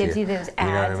about you. Gives you those ads. You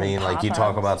know what I mean? Like, you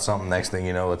talk pop-ups. about something, next thing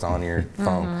you know, it's on your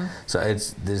phone. So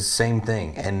it's the same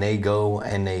thing. And they go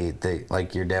and they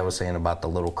like your dad was saying about the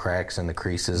little cracks and the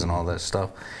creases and all that stuff.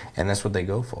 And that's what they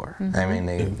go for. I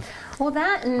mean, Well,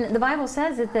 that, and the Bible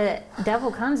says that the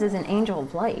devil comes as an angel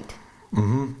of light.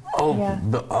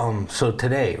 So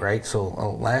today, right?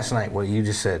 So last night, what you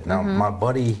just said. Now, my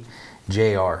buddy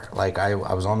JR, like I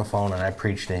was on the phone and I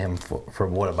preached to him for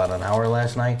what, about an hour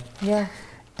last night? Yeah.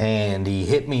 And he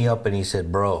hit me up and he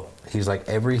said, bro, he's like,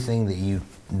 everything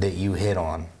that you hit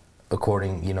on,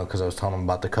 according, because I was telling him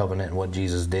about the covenant and what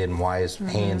Jesus did and why his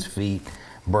hands, feet,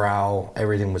 brow,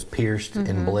 everything was pierced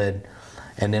and bled.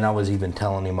 And then I was even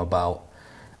telling him about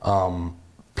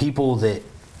people that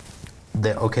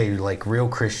like real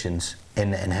Christians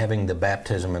and having the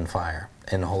baptism in fire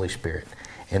and the Holy Spirit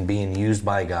and being used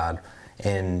by God,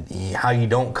 and how you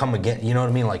don't come against, you know what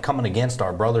I mean, like coming against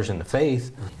our brothers in the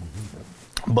faith,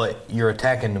 but you're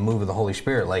attacking the move of the Holy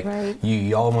Spirit. Like,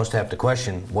 you almost have to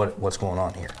question what's going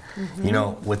on here,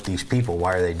 with these people.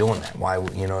 Why are they doing that? Why,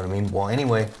 you know what I mean? Well,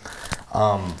 anyway,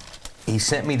 he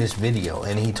sent me this video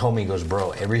and he told me, he goes,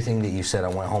 bro, everything that you said, I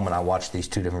went home and I watched these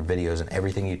 2 different videos and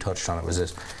everything you touched on it was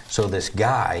this. So this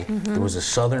guy, it was a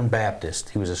Southern Baptist.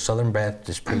 He was a Southern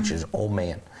Baptist preacher's old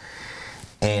man.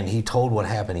 And he told what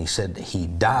happened. He said he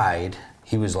died.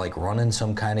 He was like running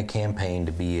some kind of campaign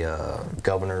to be a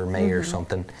governor, mayor, or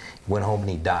something. He went home and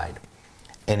he died.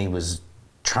 And he was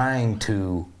trying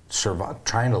to survive,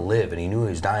 trying to live, and he knew he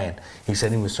was dying. He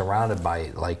said he was surrounded by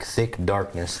like thick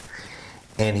darkness.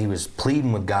 And he was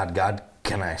pleading with God, God,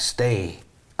 can I stay?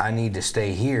 I need to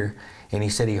stay here. And he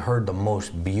said he heard the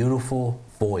most beautiful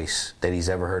voice that he's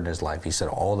ever heard in his life. He said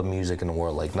all the music in the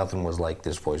world, like nothing was like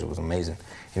this voice. It was amazing.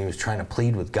 And he was trying to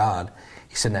plead with God.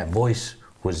 He said that voice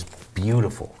was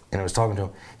beautiful. And it was talking to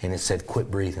him, and it said,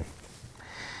 quit breathing.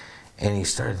 And he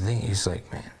started thinking, he's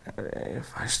like, man,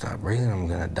 if I stop breathing, I'm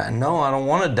going to die. No, I don't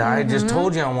want to die. I just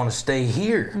told you I want to stay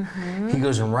here. He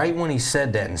goes, and right when he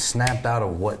said that and snapped out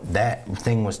of what that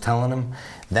thing was telling him,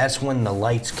 that's when the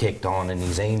lights kicked on and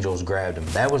these angels grabbed him.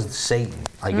 That was Satan.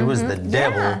 Like, it was the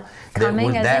devil that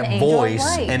was that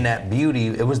voice and that beauty.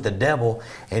 It was the devil.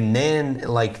 And then,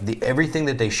 like, everything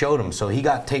that they showed him. So he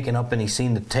got taken up and he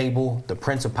seen the table, the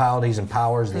principalities and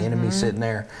powers, the enemy sitting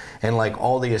there, and like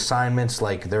all the assignments.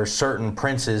 Like, there's certain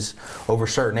princes over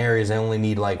certain areas. They only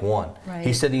need like one.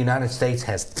 He said the United States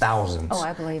has thousands. Oh,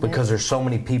 I believe because there's so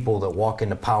many people that walk in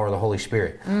the power of the Holy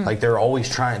Spirit. Like, they're always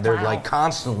trying. They're like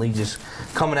constantly just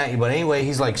coming at you. But anyway,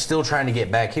 he's like still trying to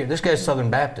get back here. This guy's Southern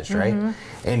Baptist, right?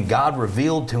 And God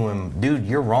revealed to him, dude,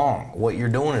 you're wrong. What you're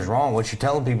doing is wrong. What you're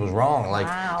telling people is wrong. Like,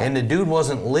 and the dude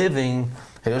wasn't living.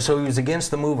 So he was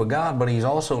against the move of God, but he's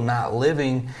also not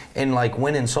living in like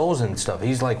winning souls and stuff.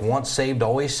 He's like once saved,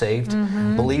 always saved,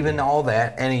 believing all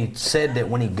that. And he said that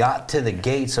when he got to the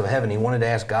gates of heaven, he wanted to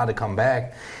ask God to come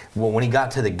back. Well, when he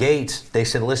got to the gates, they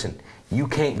said, listen, you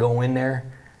can't go in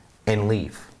there and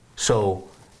leave. So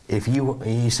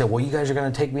he said, well, you guys are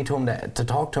going to take me to him to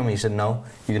talk to him. He said, no,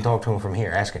 you can talk to him from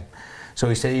here. Ask him. So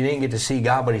he said he didn't get to see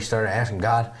God, but he started asking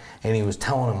God, and he was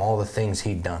telling him all the things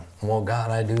he'd done. Well,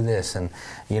 God, I do this, and,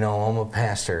 I'm a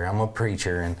pastor, I'm a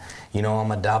preacher, and,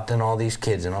 I'm adopting all these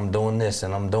kids, and I'm doing this,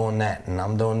 and I'm doing that, and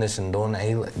I'm doing this, and doing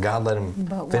that. God let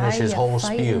him finish his whole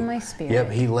spew. My spirit?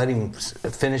 Yep, he let him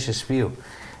finish his spew.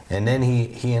 And then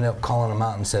he ended up calling him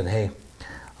out and said, hey,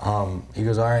 he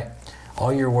goes, all right,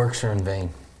 all your works are in vain.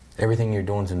 Everything you're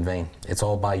doing is in vain. It's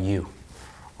all by you.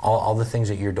 All the things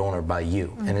that you're doing are by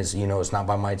you. And it's, it's not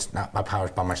by might, it's not by power,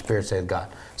 it's by my spirit, saith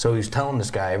God. So he was telling this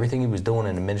guy everything he was doing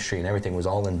in the ministry and everything was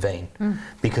all in vain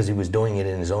because he was doing it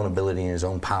in his own ability and his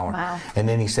own power. Wow. And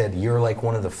then he said, you're like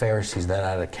one of the Pharisees that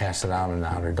I'd have cast it out in the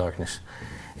outer darkness.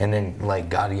 And then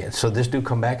God, so this dude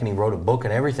come back and he wrote a book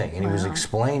and everything. And he was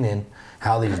explaining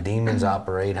how these demons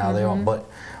operate, how they all, but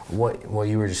what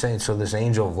you were just saying, so this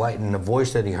angel of light and the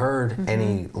voice that he heard and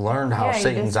he learned how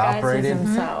Satan's operating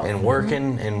and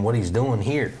working and what he's doing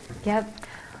here. Yep.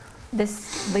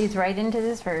 This leads right into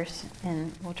this verse,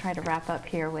 and we'll try to wrap up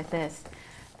here with this.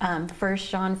 1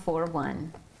 John 4:1.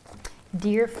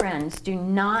 Dear friends, do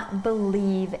not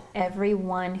believe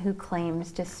everyone who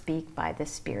claims to speak by the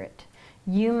Spirit.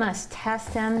 You must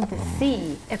test them to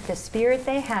see if the spirit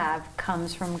they have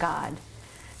comes from God.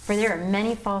 For there are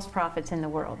many false prophets in the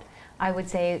world. I would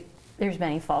say there's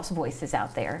many false voices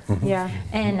out there. Yeah.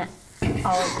 And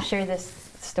I'll share this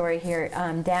story here.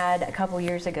 Dad, a couple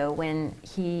years ago, when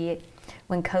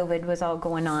COVID was all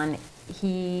going on,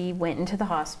 he went into the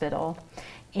hospital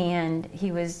and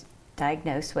he was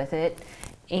diagnosed with it.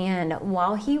 And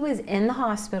while he was in the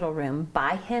hospital room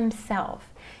by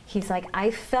himself, he's like, I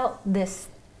felt this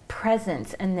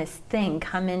presence and this thing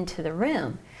come into the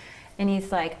room. And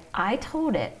he's like, I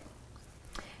told it,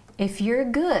 if you're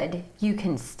good, you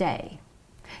can stay.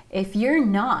 If you're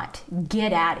not,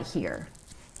 get out of here.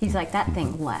 He's like, that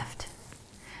thing left.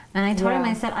 And I told him,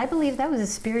 I said, I believe that was a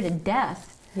spirit of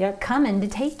death coming to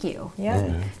take you.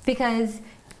 Because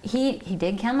he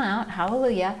did come out,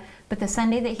 hallelujah. But the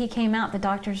Sunday that he came out, the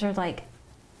doctors are like,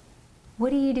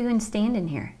 what are you doing standing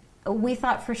here? We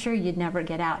thought for sure you'd never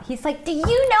get out. He's like, do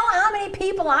you know how many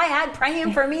people I had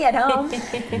praying for me at home?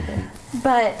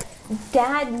 But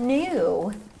Dad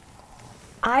knew,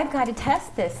 I've got to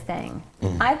test this thing.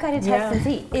 I've got to test and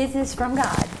see, is this from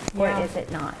God or is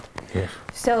it not? Yes.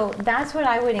 So that's what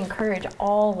I would encourage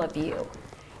all of you.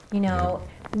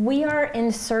 We are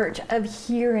in search of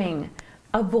hearing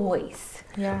a voice.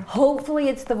 Hopefully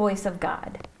it's the voice of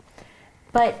God.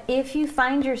 But if you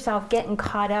find yourself getting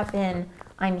caught up in,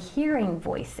 I'm hearing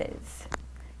voices,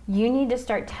 you need to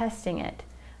start testing it,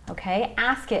 okay?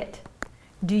 Ask it.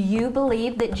 Do you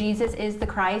believe that Jesus is the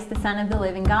Christ, the Son of the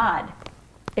living God?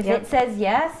 If it says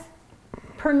yes,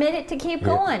 permit it to keep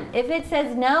going. If it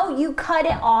says no, you cut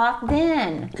it off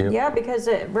then. Yeah, because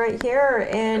right here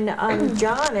in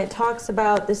John, it talks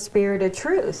about the Spirit of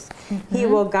truth. He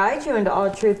will guide you into all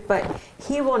truth, but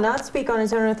he will not speak on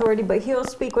his own authority, but he will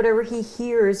speak whatever he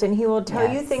hears, and he will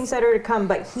tell you things that are to come,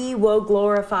 but he will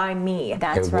glorify me.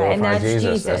 That's right. And that's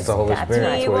Jesus. That's the Holy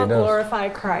Spirit. He will glorify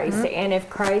Christ. And if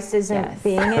Christ isn't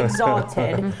being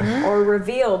exalted or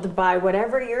revealed by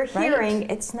whatever you're hearing,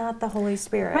 it's not the Holy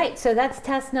Spirit. Right, so that's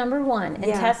test number one. And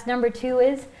test number two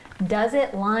is, does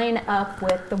it line up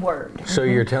with the Word? So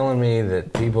you're telling me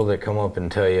that people that come up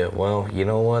and tell you, well, you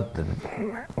know what,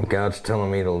 God's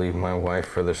telling me to leave my wife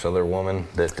for this other woman,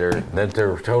 that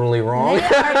they're totally wrong? They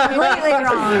are completely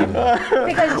wrong.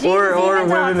 Because Jesus even talks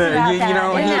about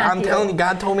that. I'm telling you,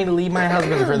 God told me to leave my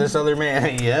husband for this other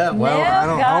man. No, I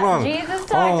don't. Hold on. Jesus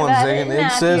talked Hold on one about second. it in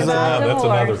It says, Matthew about that's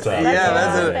another divorce. topic. That's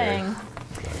Yeah, another thing.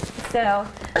 So,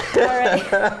 all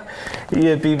right. You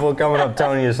get people coming up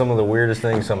telling you some of the weirdest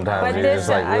things sometimes. But You're this, just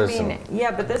like, listen.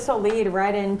 but this will lead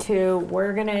right into,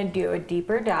 we're going to do a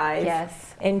deeper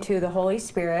dive into the Holy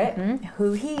Spirit,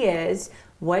 who he is,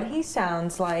 what he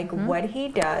sounds like, what he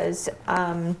does.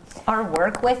 Our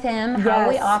work with him, how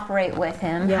we operate with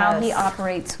him, how he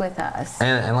operates with us.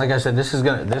 And like I said,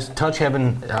 this Touch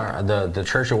Heaven, the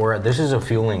church that we're at, this is a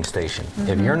fueling station.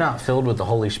 If you're not filled with the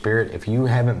Holy Spirit, if you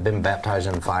haven't been baptized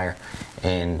in fire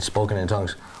and spoken in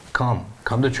tongues, come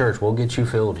to church. We'll get you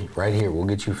filled right here. We'll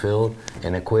get you filled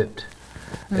and equipped.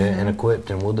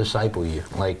 And we'll disciple you.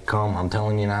 Like, come, I'm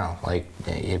telling you now. Like,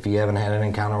 if you haven't had an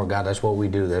encounter with God, that's what we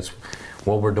do. That's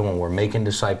what we're doing. We're making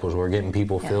disciples. We're getting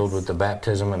people filled with the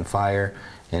baptism and fire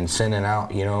and sending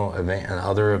out,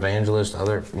 other evangelists,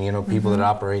 other, people that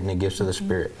operate in the gifts of the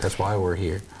Spirit. That's why we're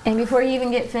here. And before you even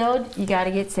get filled, you got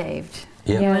to get saved.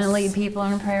 Yep. You want to lead people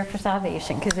in prayer for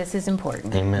salvation, because this is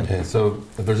important. Amen. Okay, so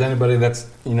if there's anybody that's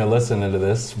listening to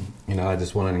this, I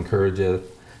just want to encourage you,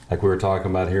 like we were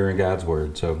talking about, hearing God's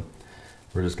word. So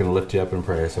we're just going to lift you up in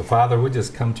prayer. So, Father, we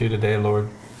just come to you today, Lord.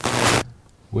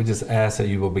 We just ask that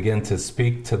you will begin to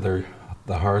speak to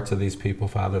the hearts of these people,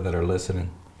 Father, that are listening.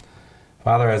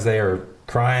 Father, as they are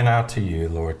crying out to you,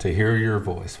 Lord, to hear your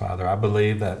voice, Father, I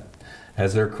believe that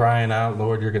as they're crying out,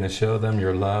 Lord, you're going to show them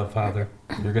your love, Father.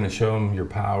 You're going to show them your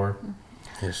power.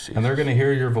 Yes, And they're going to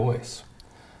hear your voice.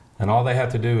 And all they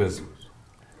have to do is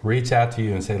reach out to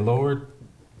you and say, Lord,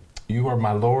 you are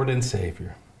my Lord and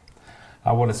Savior.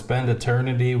 I want to spend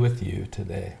eternity with you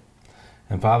today.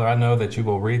 And Father, I know that you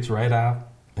will reach right out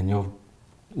and you'll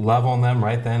love on them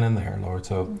right then and there, Lord.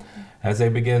 So as they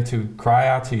begin to cry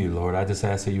out to you, Lord, I just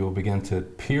ask that you will begin to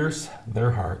pierce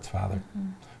their hearts, Father,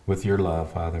 with your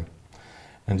love, Father.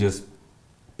 And just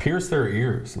pierce their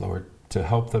ears, Lord, to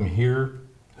help them hear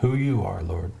who you are,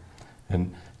 Lord,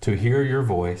 and to hear your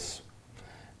voice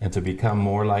and to become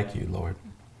more like you, Lord.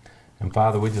 And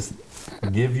Father, we just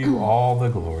give you all the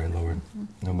glory, Lord.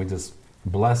 And we just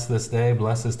bless this day,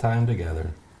 bless this time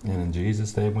together. And in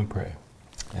Jesus' name we pray.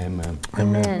 Amen.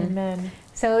 Amen. Amen.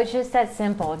 So it's just that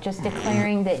simple, just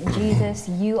declaring that Jesus,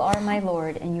 you are my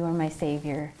Lord and you are my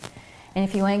Savior. And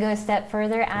if you want to go a step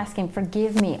further, ask him,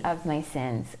 forgive me of my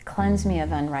sins, cleanse me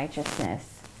of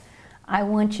unrighteousness. I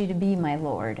want you to be my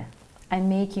Lord. I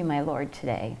make you my Lord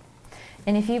today.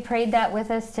 And if you prayed that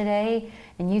with us today,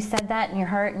 and you said that in your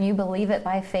heart and you believe it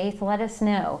by faith, let us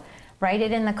know. Write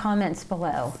it in the comments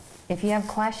below. If you have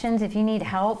questions, if you need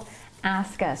help,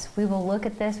 ask us. We will look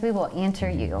at this, we will answer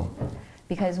you,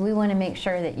 because we want to make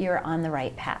sure that you're on the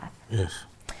right path. Yes.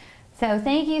 So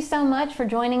thank you so much for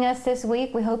joining us this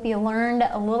week. We hope you learned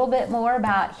a little bit more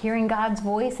about hearing God's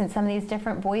voice and some of these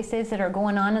different voices that are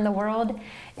going on in the world.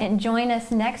 And join us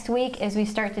next week as we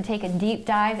start to take a deep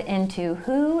dive into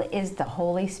who is the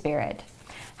Holy Spirit.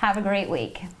 Have a great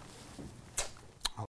week.